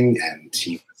something, and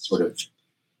he sort of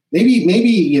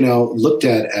maybe looked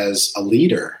at as a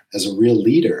leader, as a real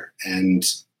leader. And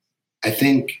I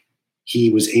think he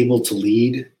was able to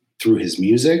lead through his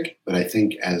music, but I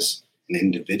think as an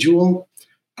individual,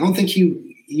 I don't think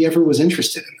he ever was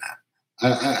interested in that.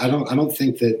 I don't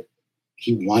think that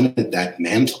he wanted that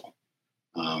mantle.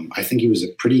 I think he was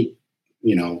a pretty,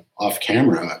 off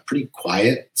camera, a pretty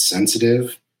quiet,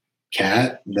 sensitive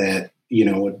cat that,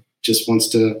 just wants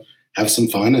to have some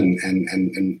fun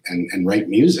and write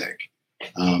music.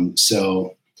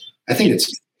 So I think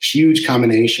it's a huge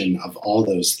combination of all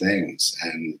those things.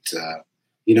 And,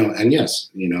 and yes,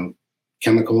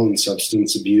 chemical and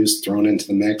substance abuse thrown into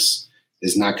the mix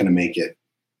is not going to make it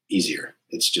easier.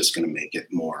 It's just going to make it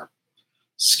more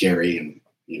scary and,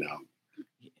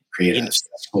 create a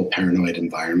stressful, paranoid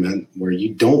environment where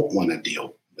you don't want to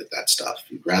deal with that stuff.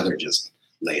 You'd rather just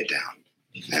lay it down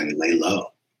and lay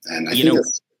low. And I think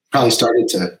that's probably started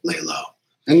to lay low.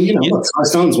 And, look, Sly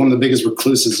Stone's one of the biggest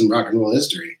recluses in rock and roll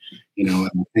history, and I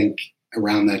think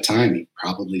around that time he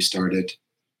probably started,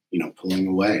 pulling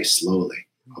away slowly,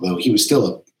 although he was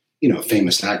still a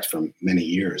famous act for many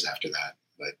years after that.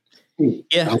 But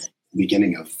that was the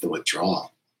beginning of the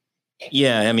withdrawal.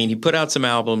 Yeah, I mean, he put out some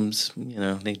albums.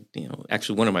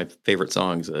 Actually, one of my favorite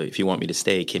songs, "If You Want Me to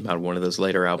Stay," came out of one of those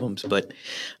later albums. But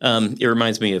it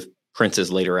reminds me of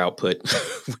Prince's later output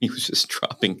when he was just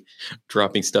dropping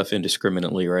stuff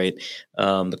indiscriminately. Right,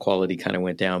 the quality kind of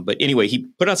went down. But anyway, he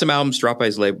put out some albums, dropped by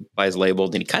his label,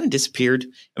 and he kind of disappeared.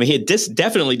 I mean, he had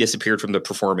definitely disappeared from the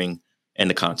performing and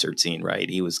the concert scene. Right,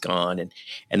 he was gone, and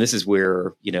this is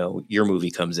where your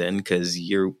movie comes in, because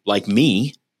you're like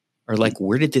me. Are like,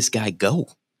 where did this guy go?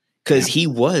 Because he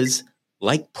was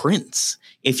like Prince.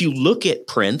 If you look at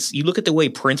Prince, you look at the way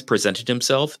Prince presented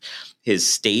himself, his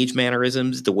stage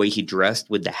mannerisms, the way he dressed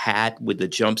with the hat, with the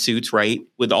jumpsuits, right?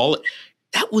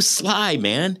 That was Sly,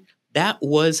 man. That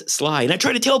was Sly. And I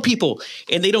try to tell people,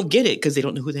 and they don't get it because they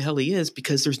don't know who the hell he is,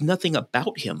 because there's nothing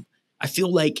about him. I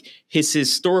feel like his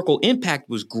historical impact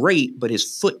was great, but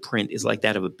his footprint is like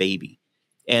that of a baby.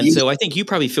 And so I think you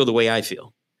probably feel the way I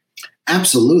feel.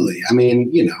 Absolutely. I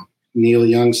mean, Neil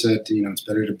Young said, it's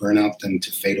better to burn out than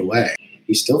to fade away.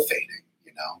 He's still fading,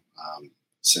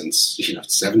 since,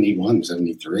 71,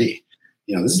 73.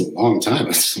 This is a long time.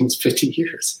 It's almost 50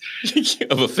 years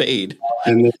of a fade.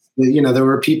 And, there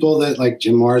were people that like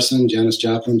Jim Morrison, Janis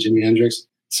Joplin, Jimi Hendrix,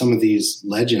 some of these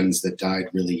legends that died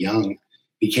really young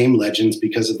became legends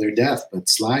because of their death. But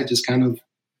Sly just kind of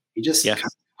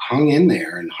hung in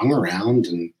there and hung around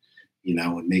and,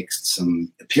 would make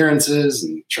some appearances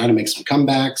and try to make some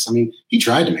comebacks. I mean, he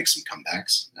tried to make some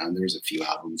comebacks. There's a few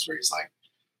albums where he's like,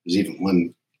 there's even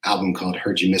one album called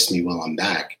 "Heard You Miss Me While I'm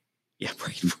Back." Yeah,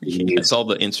 right. It's all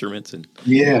the instruments and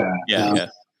yeah.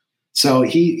 So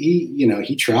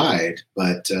he tried,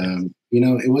 but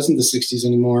it wasn't the '60s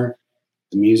anymore.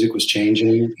 The music was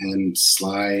changing, and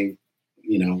Sly,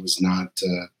 was not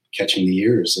catching the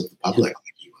ears of the public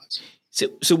like he was.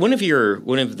 So one of the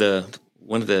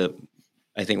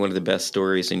I think one of the best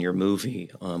stories in your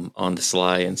movie, on the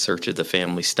Sly in Search of the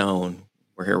Family Stone,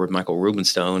 we're here with Michael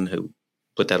Rubenstone, who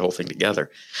put that whole thing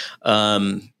together,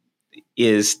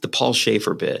 is the Paul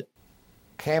Shaffer bit.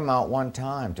 Came out one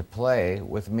time to play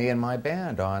with me and my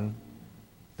band on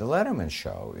the Letterman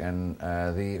show in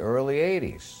the early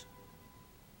 80s.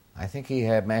 I think he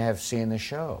may have seen the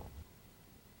show.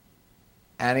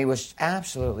 And he was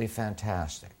absolutely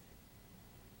fantastic.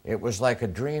 It was like a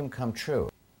dream come true.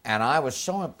 And I was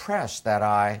so impressed that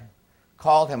I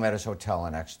called him at his hotel the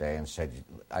next day and said,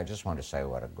 I just want to say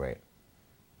what a great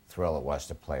thrill it was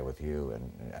to play with you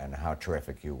and how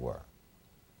terrific you were.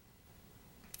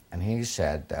 And he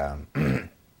said,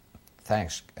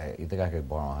 thanks, you think I could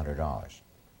borrow $100?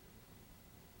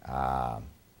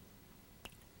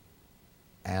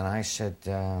 And I said,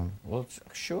 well,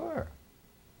 sure.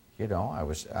 I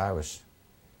was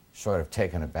sort of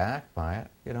taken aback by it.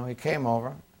 He came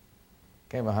over,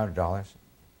 gave me $100.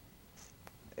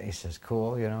 He says,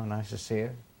 cool, nice to see you.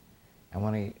 And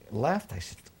when he left, I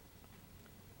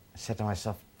said to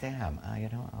myself, damn,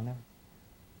 I'll never.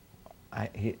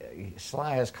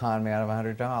 Sly has conned me out of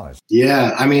 $100.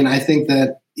 Yeah, I mean, I think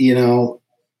that,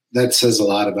 that says a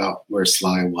lot about where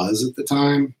Sly was at the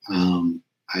time.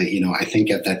 I think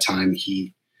at that time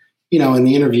he, in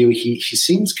the interview, he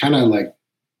seems kind of like,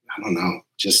 I don't know,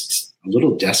 just a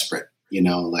little desperate,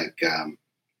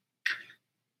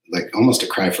 like almost a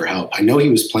cry for help. I know he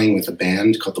was playing with a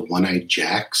band called the One-Eyed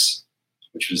Jacks,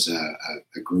 which was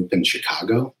a group in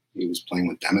Chicago. He was playing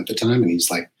with them at the time, and he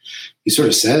sort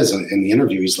of says in the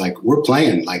interview, he's like, "We're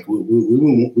playing, like we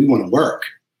want to work,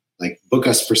 like book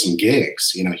us for some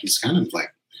gigs." He's kind of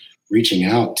like reaching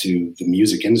out to the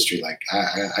music industry, like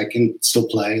I can still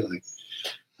play, like,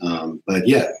 but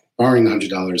yeah, borrowing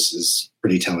 $100 is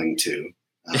pretty telling too.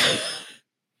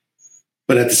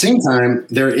 But at the same time,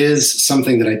 there is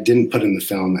something that I didn't put in the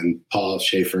film, and Paul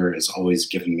Schaefer has always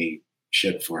given me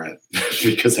shit for it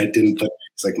because I didn't put.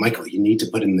 It's like, Michael, you need to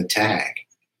put in the tag.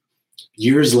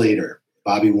 Years later,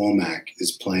 Bobby Womack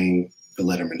is playing the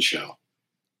Letterman show,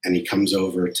 and he comes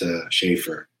over to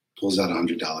Schaefer, pulls out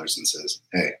 $100 and says,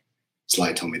 "Hey,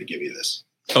 Sly told me to give you this."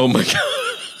 Oh my God.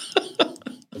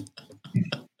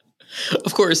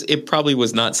 Of course, it probably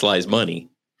was not Sly's money.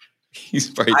 He's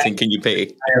probably thinking you pay.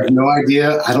 I have no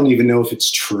idea. I don't even know if it's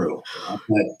true.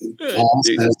 But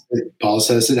Paul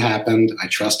says it happened. I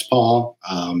trust Paul,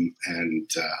 and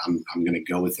I'm going to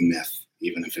go with the myth,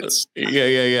 even if it's.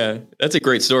 Yeah. That's a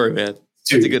great story, man.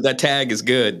 That's good. That tag is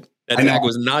good. That tag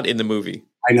was not in the movie.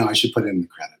 I know. I should put it in the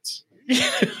credits.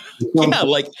 Yeah,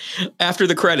 like after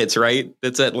the credits, right?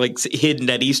 That's that like hidden,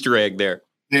 that Easter egg there.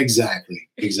 Exactly.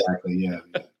 Yeah.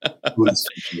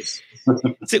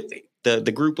 So,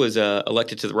 the group was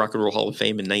elected to the Rock and Roll Hall of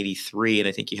Fame in '93, and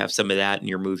I think you have some of that in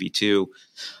your movie too.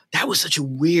 That was such a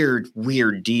weird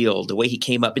deal, the way he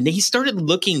came up. And he started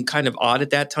looking kind of odd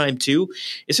at that time too.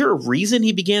 Is there a reason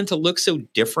he began to look so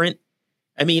different?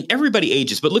 I mean, everybody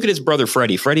ages, but look at his brother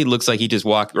Freddie. Freddie looks like he just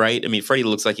walked, right? I mean, Freddie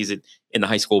looks like he's in the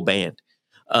high school band.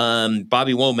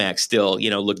 Bobby Womack still,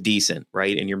 looked decent,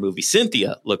 right? In your movie.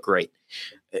 Cynthia looked great.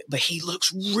 But he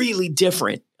looks really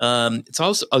different. It's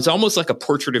almost like a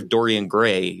portrait of Dorian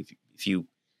Gray, if you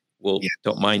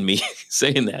don't mind me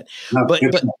saying that. No, but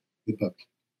good book.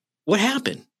 What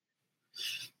happened?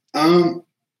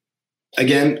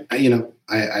 Again,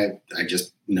 I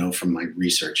just know from my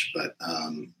research, but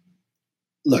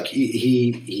look,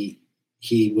 he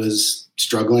was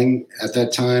struggling at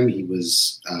that time. He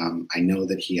was. I know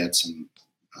that he had some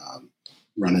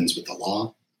run-ins with the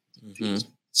law. Mm-hmm.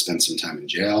 Spent some time in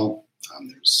jail.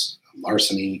 There's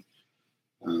larceny,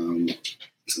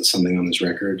 something on his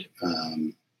record.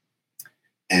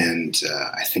 And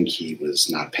I think he was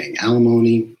not paying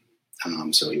alimony.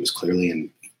 So he was clearly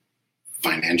in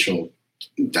financial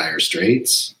dire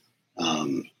straits.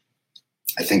 I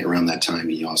think around that time,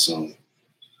 he also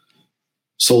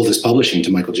sold his publishing to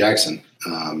Michael Jackson.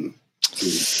 A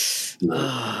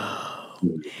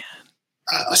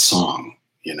song,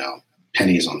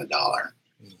 pennies on the dollar.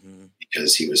 Mm-hmm.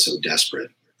 Because he was so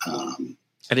desperate. I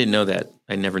didn't know that.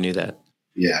 I never knew that.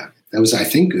 Yeah, I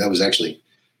think that was actually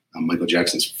Michael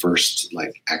Jackson's first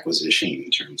acquisition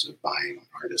in terms of buying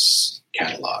artists'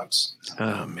 catalogs.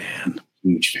 Oh man,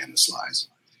 huge fan of Sly's.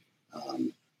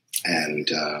 I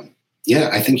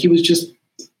think he was just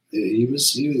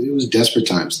it was desperate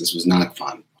times. This was not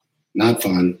fun.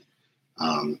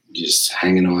 Just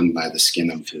hanging on by the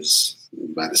skin he's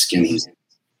in.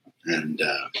 And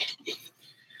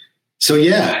so,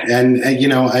 yeah. And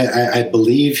I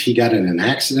believe he got in an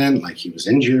accident, like he was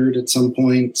injured at some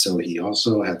point. So he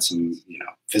also had some,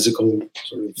 physical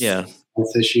sort of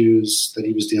health issues that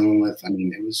he was dealing with. I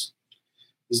mean, it was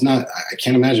not, I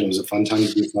can't imagine it was a fun time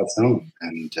to be Flat Stone.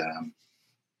 And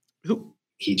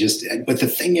but the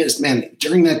thing is, man,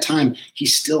 during that time, he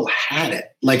still had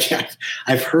it. Like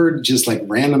I've heard just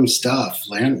random stuff,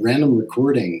 random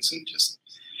recordings and just,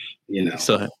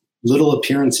 So, little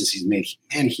appearances he's made.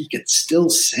 Man, he could still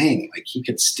sing. Like he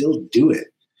could still do it.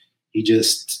 He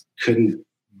just couldn't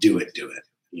do it.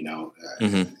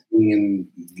 Mm-hmm. Being in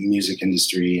the music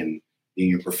industry and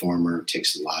being a performer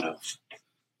takes a lot of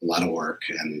work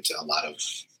and a lot of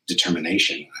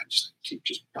determination. He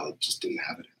probably didn't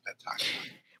have it at that time.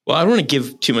 Well, I don't want to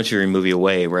give too much of your movie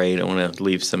away, right? I want to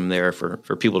leave some there for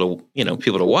people to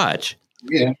watch.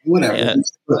 Yeah, whatever. Yeah.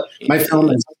 My film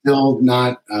is still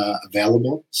not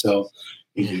available, so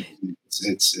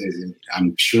it's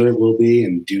I'm sure it will be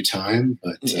in due time.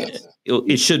 But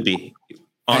it should be.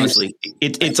 Honestly,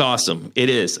 it's awesome.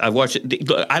 It is. I've watched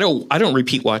it. I don't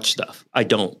repeat watch stuff. I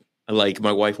don't.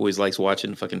 My wife always likes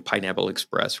watching fucking Pineapple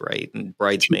Express, right? And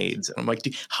Bridesmaids. And I'm like,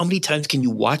 dude, how many times can you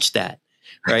watch that?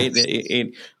 Right?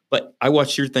 But I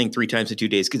watched your thing 3 times in 2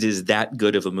 days because it is that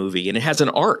good of a movie, and it has an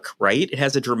arc, right? It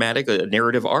has a dramatic, a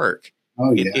narrative arc.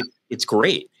 Oh yeah, It's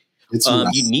great. it's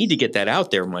You need to get that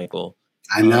out there, Michael.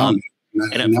 I know.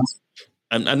 And I know.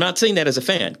 I'm not saying that as a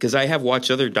fan, because I have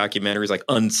watched other documentaries like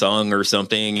Unsung or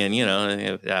something, and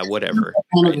whatever.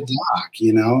 Kind of a doc,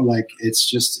 like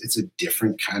it's a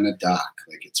different kind of doc.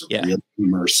 Like it's a real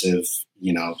immersive,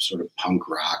 sort of punk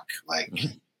rock, like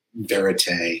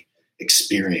verite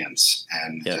experience,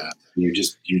 and you're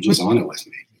just on it with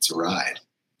me. It's a ride.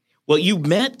 Well, you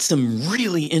met some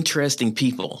really interesting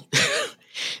people.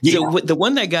 Yeah. So the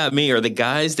one that got me are the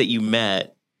guys that you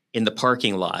met in the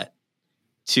parking lot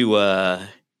because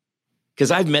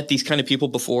I've met these kind of people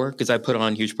before, because I put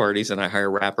on huge parties and I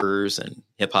hire rappers and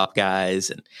hip hop guys,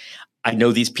 and I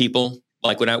know these people.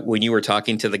 Like when you were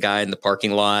talking to the guy in the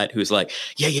parking lot who's like,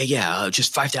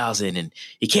 just 5,000, and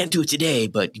he can't do it today,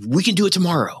 but we can do it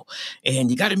tomorrow, and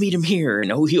you got to meet him here,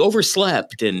 and he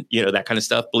overslept, and that kind of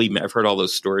stuff. Believe me, I've heard all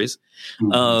those stories.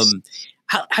 Mm-hmm.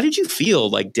 How did you feel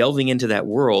like delving into that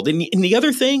world? And the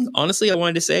other thing, honestly, I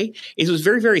wanted to say is it was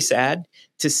very, very sad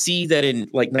to see that in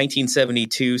like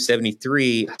 1972,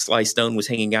 73, Sly Stone was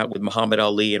hanging out with Muhammad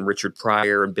Ali and Richard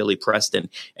Pryor and Billy Preston.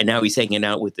 And now he's hanging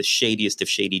out with the shadiest of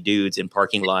shady dudes in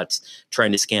parking lots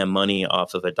trying to scam money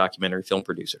off of a documentary film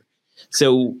producer.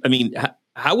 So, I mean,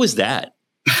 how was that?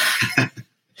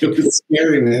 It was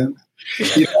scary, man.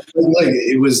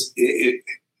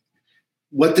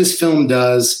 What this film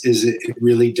does is it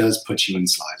really does put you in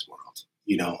Sly's world.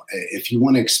 If you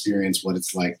want to experience what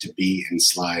it's like to be in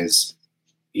Sly's,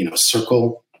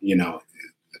 circle, the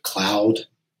cloud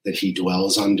that he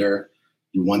dwells under,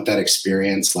 you want that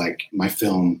experience. Like, my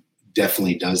film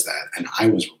definitely does that. And I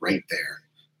was right there.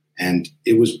 And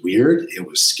it was weird. It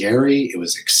was scary. It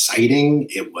was exciting.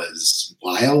 It was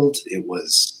wild. It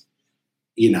was,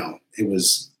 it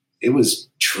was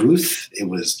truth. It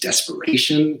was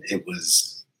desperation. I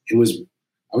was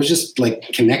just like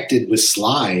connected with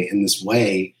Sly in this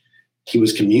way. He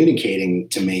was communicating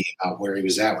to me about where he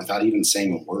was at without even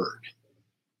saying a word.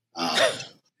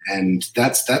 And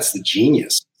that's the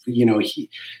genius.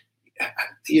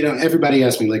 Everybody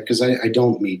asks me, like, cause I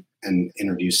don't meet and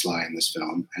interview Sly in this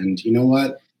film. And you know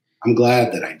what? I'm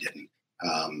glad that I didn't,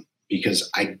 because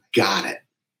I got it.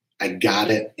 I got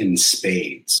it in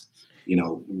spades.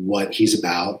 What he's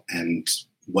about, and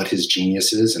what his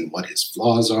genius is, and what his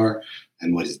flaws are,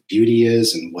 and what his beauty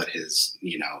is, and what his,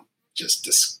 just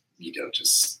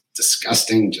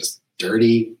disgusting, just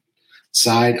dirty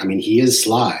side. I mean, he is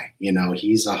Sly.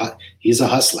 He's a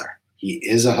hustler. He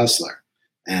is a hustler,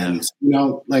 and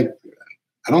I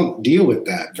don't deal with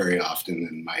that very often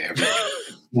in my everyday.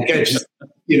 I just,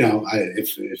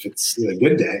 if it's a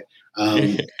good day.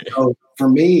 So for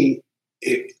me,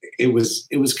 it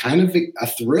was kind of a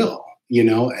thrill,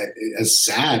 as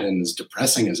sad and as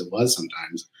depressing as it was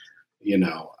sometimes.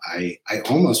 I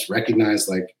almost recognized,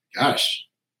 like, gosh,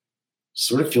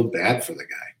 sort of feel bad for the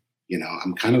guy.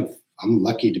 I'm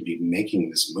lucky to be making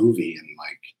this movie and,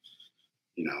 like,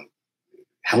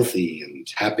 healthy and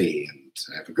happy, and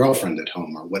I have a girlfriend at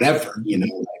home or whatever,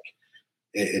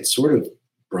 it sort of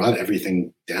brought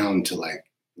everything down to, like,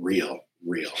 real.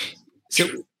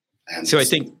 So I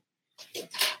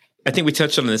think we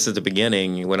touched on this at the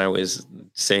beginning when I was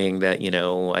saying that,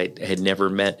 I had never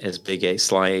met as big a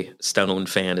Sly Stone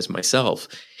fan as myself.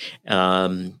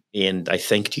 And I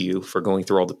thanked you for going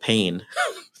through all the pain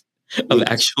of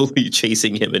actually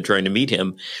chasing him and trying to meet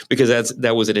him, because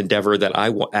that was an endeavor that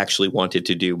I actually wanted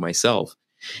to do myself.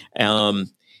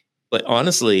 But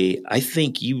honestly, I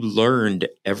think you learned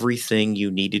everything you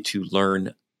needed to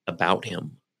learn about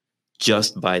him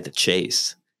just by the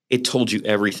chase. It told you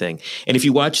everything. And if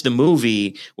you watch the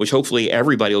movie, which hopefully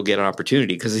everybody will get an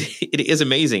opportunity, because it is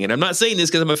amazing. And I'm not saying this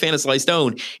because I'm a fan of Sly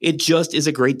Stone. It just is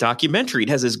a great documentary. It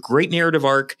has this great narrative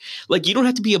arc. Like, you don't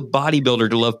have to be a bodybuilder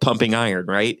to love pumping iron,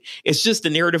 right? It's just the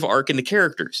narrative arc and the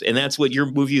characters. And that's what your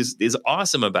movie is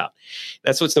awesome about.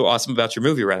 That's what's so awesome about your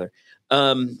movie, rather.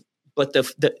 But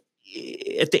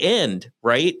at the end,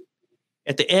 right?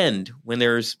 At the end, when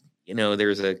there's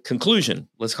a conclusion,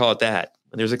 let's call it that.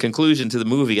 When there's a conclusion to the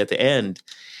movie at the end,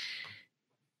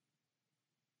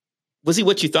 was he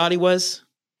what you thought he was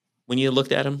when you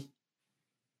looked at him?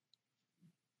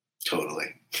 Totally.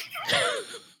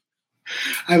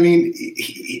 I mean,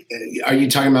 are you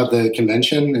talking about the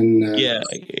convention? Yeah.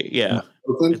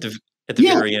 Oakland? At the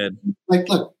very end. Like,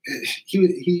 look,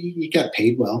 he got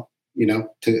paid well, he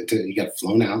got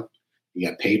flown out. He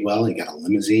got paid well. He got a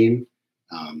limousine.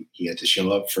 He had to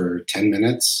show up for 10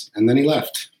 minutes, and then he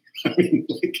left. I mean,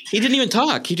 he didn't even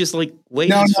talk. He just, like,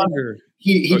 waved his finger.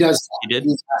 He does. He did?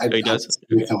 He does?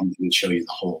 The film didn't show you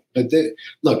the whole. But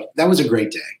look, that was a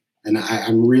great day. And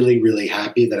I'm really, really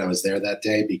happy that I was there that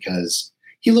day because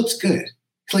he looked good.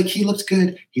 Like, he looked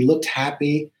good. He looked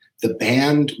happy. The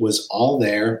band was all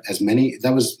there.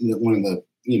 That was one of the,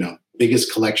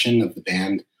 biggest collection of the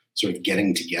band sort of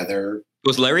getting together.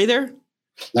 Was Larry there?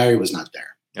 Larry was not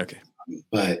there. Okay.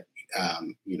 But,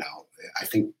 I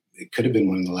think it could have been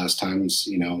one of the last times,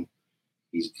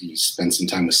 he spent some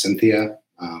time with Cynthia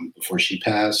before she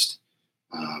passed.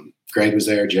 Greg was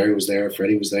there. Jerry was there.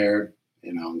 Freddie was there.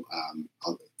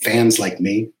 Fans like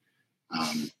me.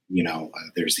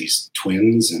 There's these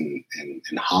twins in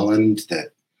Holland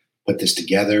that put this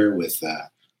together with a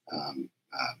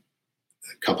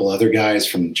couple other guys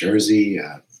from Jersey,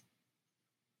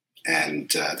 and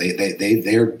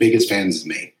they're big as fans as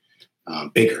me,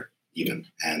 bigger even,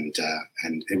 and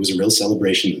it was a real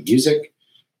celebration of music.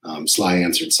 Sly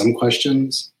answered some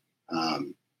questions,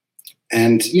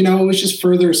 and it was just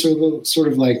further sort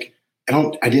of like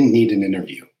I didn't need an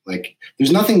interview. Like,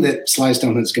 there's nothing that Sly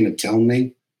Stone is going to tell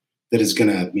me that is going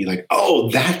to be like, oh,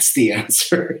 that's the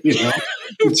answer.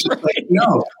 It's just like,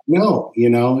 no,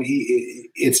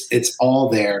 it's all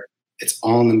there. It's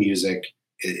all in the music.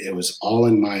 It was all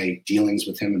in my dealings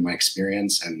with him and my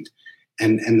experience and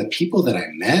the people that I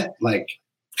met. Like,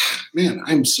 man,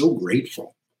 I'm so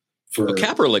grateful for. Well,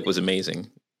 Kaepernick was amazing.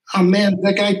 Oh man,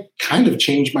 that guy kind of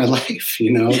changed my life.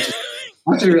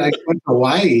 After I went to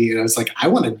Hawaii, I was like, I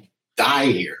want to die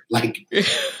here. Like,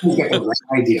 he's got the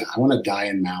right idea. I want to die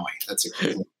in Maui. That's a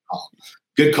good call.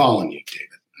 Good call on you,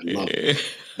 David. I love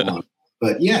it.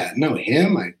 But yeah, no,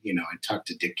 him. I talked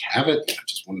to Dick Cavett,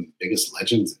 just one of the biggest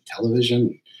legends in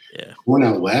television. Yeah.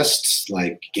 Cornel West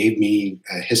gave me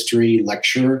a history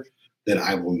lecture that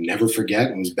I will never forget.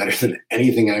 It was better than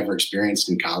anything I ever experienced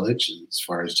in college, as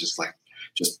far as just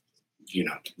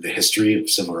the history of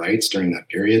civil rights during that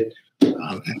period.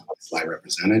 And what Sly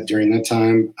represented during that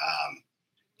time.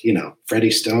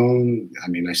 Freddie Stone. I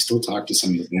mean, I still talk to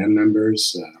some of the band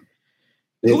members.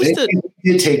 They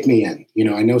did take me in.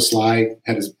 I know Sly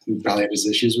probably had his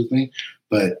issues with me,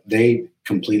 but they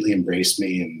completely embraced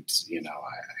me, and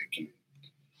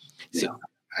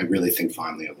I really think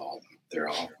fondly of all of them. They're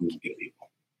all really good people.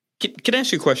 Can I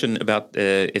ask you a question about?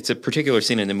 It's a particular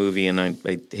scene in the movie, and I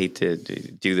hate to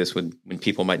do this when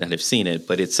people might not have seen it,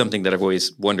 but it's something that I've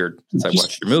always wondered since I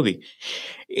watched your movie.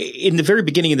 In the very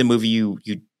beginning of the movie, you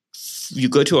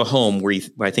go to a home where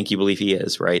I think you believe he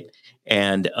is, right?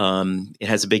 And it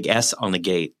has a big S on the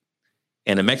gate,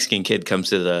 and a Mexican kid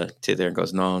comes to there and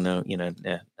goes, no,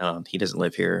 he doesn't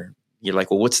live here. You're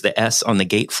like, well, what's the S on the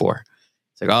gate for?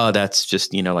 It's like, oh, that's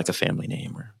just like a family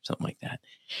name or something like that.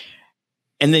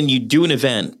 And then you do an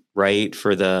event, right,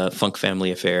 for the Funk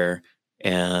Family Affair,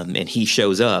 and he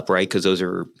shows up, right, because those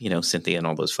are, Cynthia and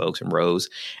all those folks and Rose.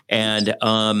 And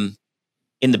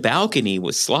in the balcony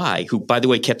was Sly, who, by the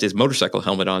way, kept his motorcycle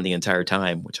helmet on the entire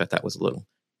time, which I thought was a little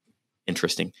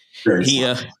interesting.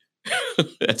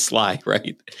 That's Sly,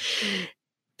 right?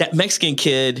 That Mexican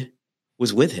kid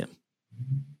was with him.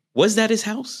 Was that his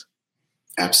house?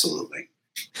 Absolutely.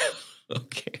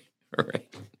 Okay. All right.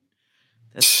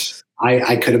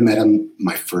 I could have met him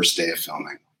my first day of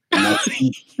filming. And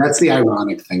that's the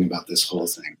ironic thing about this whole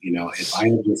thing. If I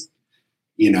had just,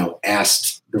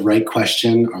 asked the right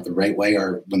question or the right way,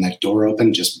 or when that door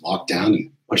opened, just walked down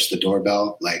and pushed the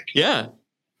doorbell, yeah,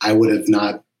 I would have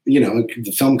not,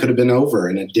 the film could have been over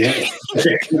in a day. I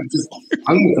just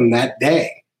hung with him that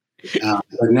day.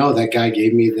 But no, that guy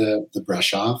gave me the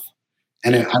brush off.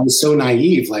 And I was so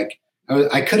naive.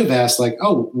 I could have asked,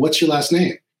 oh, what's your last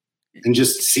name? And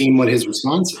just seeing what his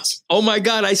response is. Oh my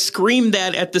God, I screamed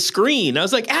that at the screen. I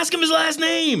was like, ask him his last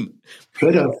name.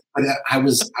 Could have. But I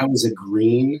was a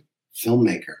green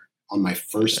filmmaker on my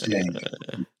first day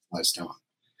of Stone.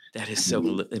 That is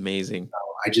so amazing. So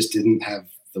I just didn't have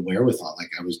the wherewithal. I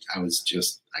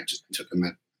just took him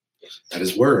at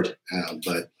his word.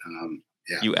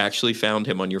 Yeah. You actually found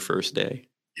him on your first day.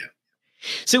 Yeah.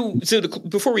 So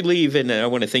before we leave, and I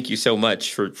want to thank you so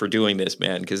much for doing this,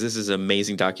 man, because this is an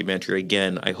amazing documentary.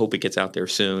 Again, I hope it gets out there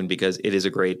soon because it is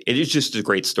just a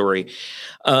great story.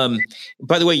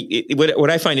 By the way, what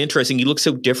I find interesting, you look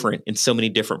so different in so many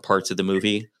different parts of the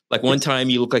movie. Like one time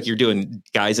you look like you're doing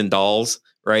Guys and Dolls,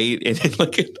 right? And then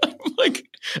like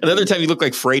another time you look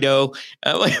like Fredo.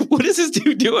 I'm like, what is this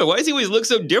dude doing? Why does he always look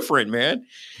so different, man?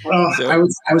 Well, I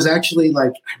was actually I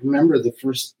remember the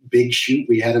first big shoot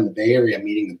we had in the Bay Area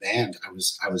meeting the band. I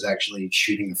was actually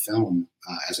shooting a film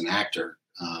as an actor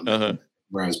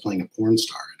where I was playing a porn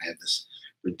star, and I had this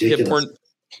ridiculous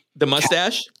the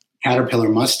mustache, caterpillar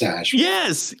mustache.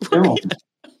 Yes.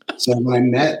 So when I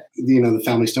met, the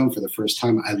Family Stone for the first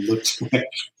time, I looked like,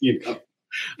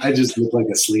 I just looked like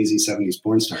a sleazy 70s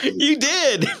porn star. You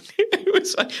did. It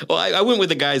was fun. Well, I went with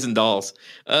the Guys and Dolls.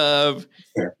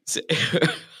 Fair.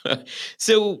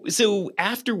 So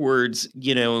afterwards,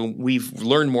 we've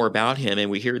learned more about him, and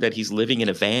we hear that he's living in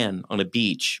a van on a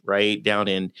beach, right down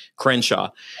in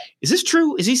Crenshaw. Is this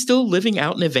true? Is he still living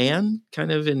out in a van,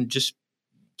 kind of, and just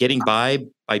getting by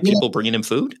people bringing him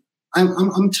food?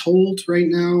 I'm told right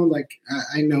now, like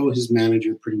I know his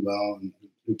manager pretty well, and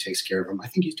who takes care of him. I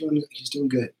think he's doing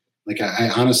good. Like I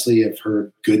honestly have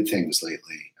heard good things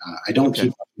lately. I don't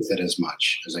keep up with it as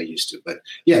much as I used to, but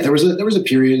yeah, there was a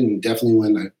period, and definitely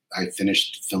when I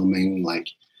finished filming, like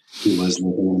he was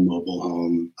living in a mobile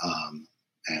home,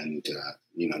 and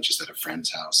just at a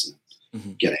friend's house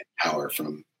and getting power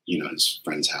from his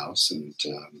friend's house, and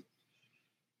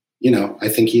I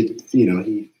think he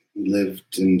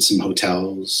lived in some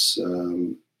hotels.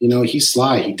 He's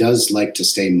sly. He does like to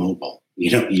stay mobile.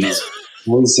 He's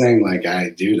always saying like, I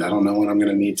don't know when I'm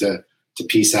going to need to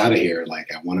piece out of here.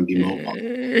 Like, I want to be mobile.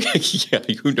 Yeah,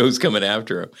 who knows coming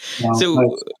after him? But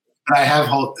I have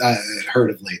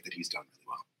heard of late that he's done really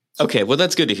well. Okay, well,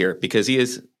 that's good to hear, because he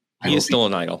is still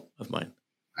an idol of mine.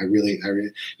 I really,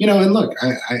 and look,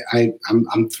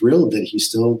 I'm thrilled that he's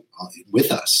still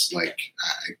with us. Like,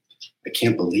 I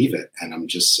can't believe it, and I'm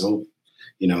just so,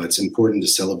 it's important to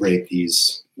celebrate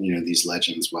these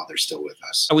legends while they're still with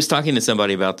us. I was talking to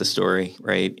somebody about the story,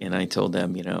 right? And I told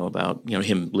them, about,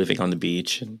 him living on the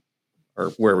beach or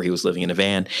wherever he was living in a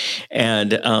van.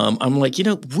 And I'm like,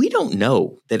 we don't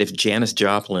know that if Janis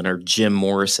Joplin or Jim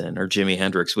Morrison or Jimi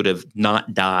Hendrix would have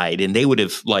not died, and they would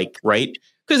have right?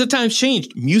 Because the times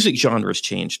changed, music genres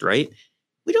changed, right?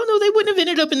 We don't know, they wouldn't have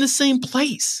ended up in the same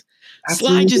place.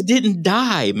 Absolutely. Sly just didn't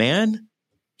die, man.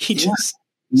 He just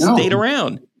stayed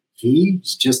around.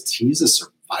 He's a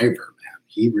survivor, man.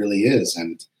 He really is.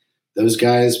 And those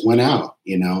guys went out,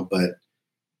 but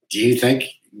do you think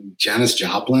Janis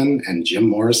Joplin and Jim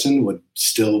Morrison would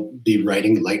still be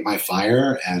writing Light My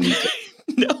Fire? And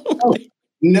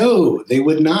no, they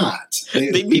would not.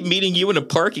 They'd be meeting you in a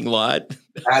parking lot.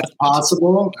 That's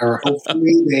possible. Or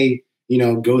hopefully they,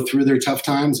 go through their tough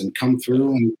times and come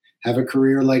through and have a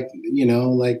career like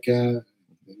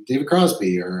David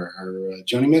Crosby or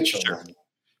Joni Mitchell. Sure.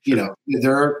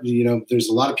 There are, there's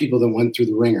a lot of people that went through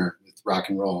the ringer with rock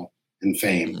and roll and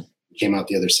fame, came out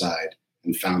the other side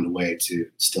and found a way to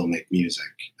still make music.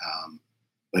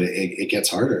 But it gets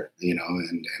harder,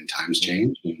 and times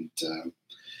change. And,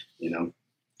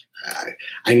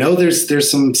 I know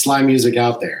there's some Sly music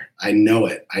out there. I know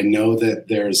it. I know that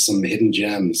there's some hidden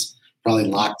gems probably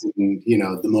locked in,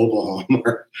 the mobile home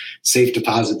or safe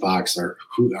deposit box, or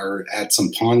who are at some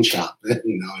pawn shop,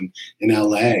 in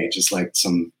LA, just like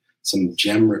some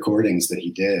gem recordings that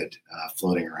he did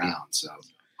floating around. So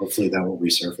hopefully that will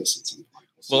resurface at some point.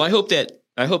 Well, I hope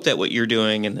that what you're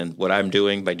doing, and then what I'm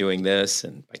doing by doing this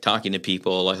and by talking to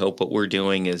people, I hope what we're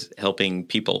doing is helping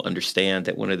people understand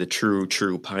that one of the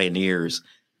true pioneers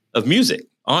of music,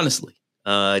 honestly,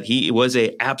 he was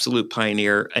an absolute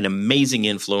pioneer, an amazing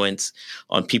influence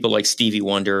on people like Stevie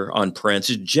Wonder, on Prince,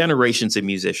 generations of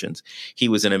musicians. He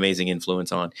was an amazing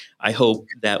influence on. I hope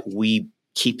that we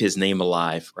keep his name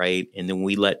alive, right? And then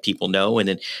we let people know, and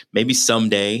then maybe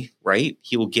someday, right,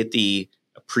 he will get the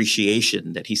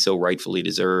appreciation that he so rightfully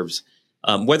deserves,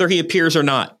 whether he appears or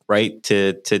not, right,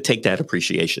 to take that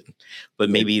appreciation. But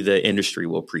maybe the industry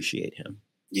will appreciate him.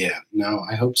 Yeah, no,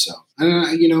 I hope so. And,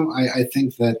 I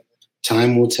think that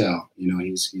time will tell.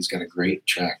 He's got a great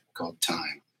track called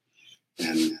Time,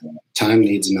 and time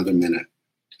needs another minute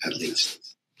at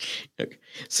least. Okay.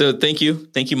 So thank you,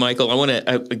 Michael. I want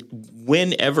to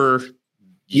whenever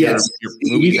your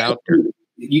movie's out there,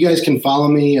 you guys can follow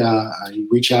me.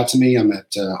 Reach out to me. I'm at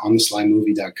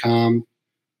ontheslymovie.com.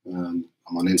 I'm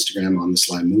on Instagram, On The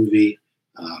Sly Movie.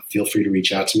 Feel free to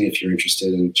reach out to me if you're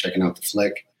interested in checking out the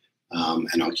flick,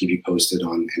 and I'll keep you posted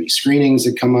on any screenings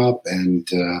that come up, and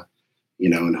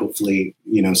and hopefully,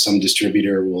 some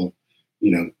distributor will,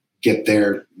 get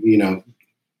there,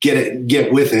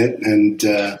 get with it, and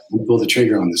pull the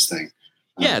trigger on this thing.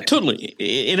 Yeah, totally.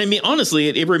 And I mean, honestly,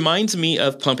 it reminds me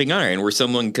of Pumping Iron, where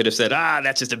someone could have said,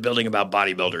 that's just a building about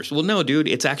bodybuilders. Well, no, dude,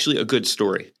 it's actually a good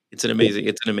story. It's an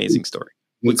amazing story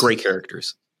with great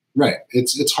characters. Right.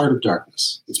 It's Heart of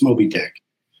Darkness. It's Moby Dick.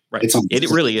 Right. It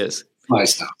really is. My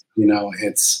stuff.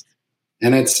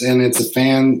 It's a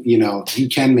fan, you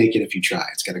can make it if you try.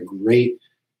 It's got a great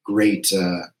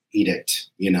edict,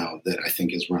 that I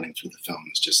think is running through the film.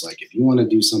 It's just like, if you want to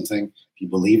do something, if you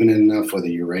believe in it enough, whether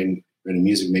you're writing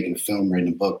music, making a film, writing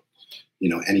a book,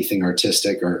 anything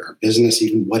artistic or business,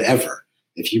 even whatever,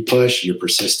 If you push, you're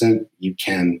persistent, you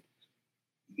can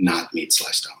not meet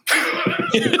Sly Stone.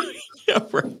 Yeah,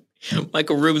 right.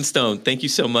 Michael Rubenstone, thank you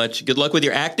so much. Good luck with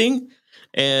your acting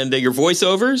and your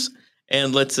voiceovers.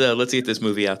 And let's get this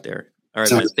movie out there. All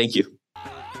right, man. Thank you.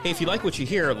 Hey, if you like what you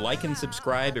hear, like and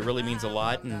subscribe. It really means a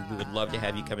lot, and we would love to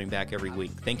have you coming back every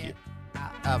week. Thank you.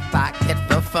 A pocket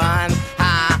for fun,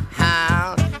 ha,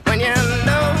 ha. When you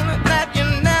know that you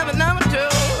never do.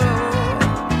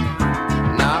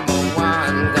 Number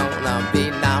one, gonna be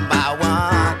number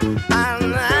one. I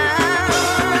know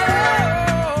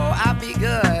I'll be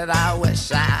good, I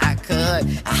wish I could.